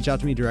 reach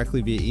out to me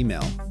directly via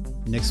email,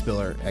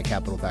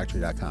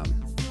 nickspiller@capitalfactory.com.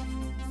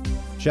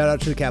 Shout out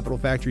to the Capital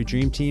Factory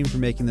Dream Team for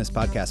making this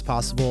podcast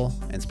possible,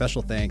 and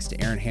special thanks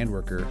to Aaron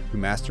Handworker, who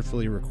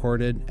masterfully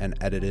recorded and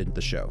edited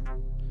the show.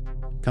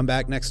 Come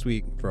back next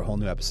week for a whole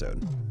new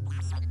episode.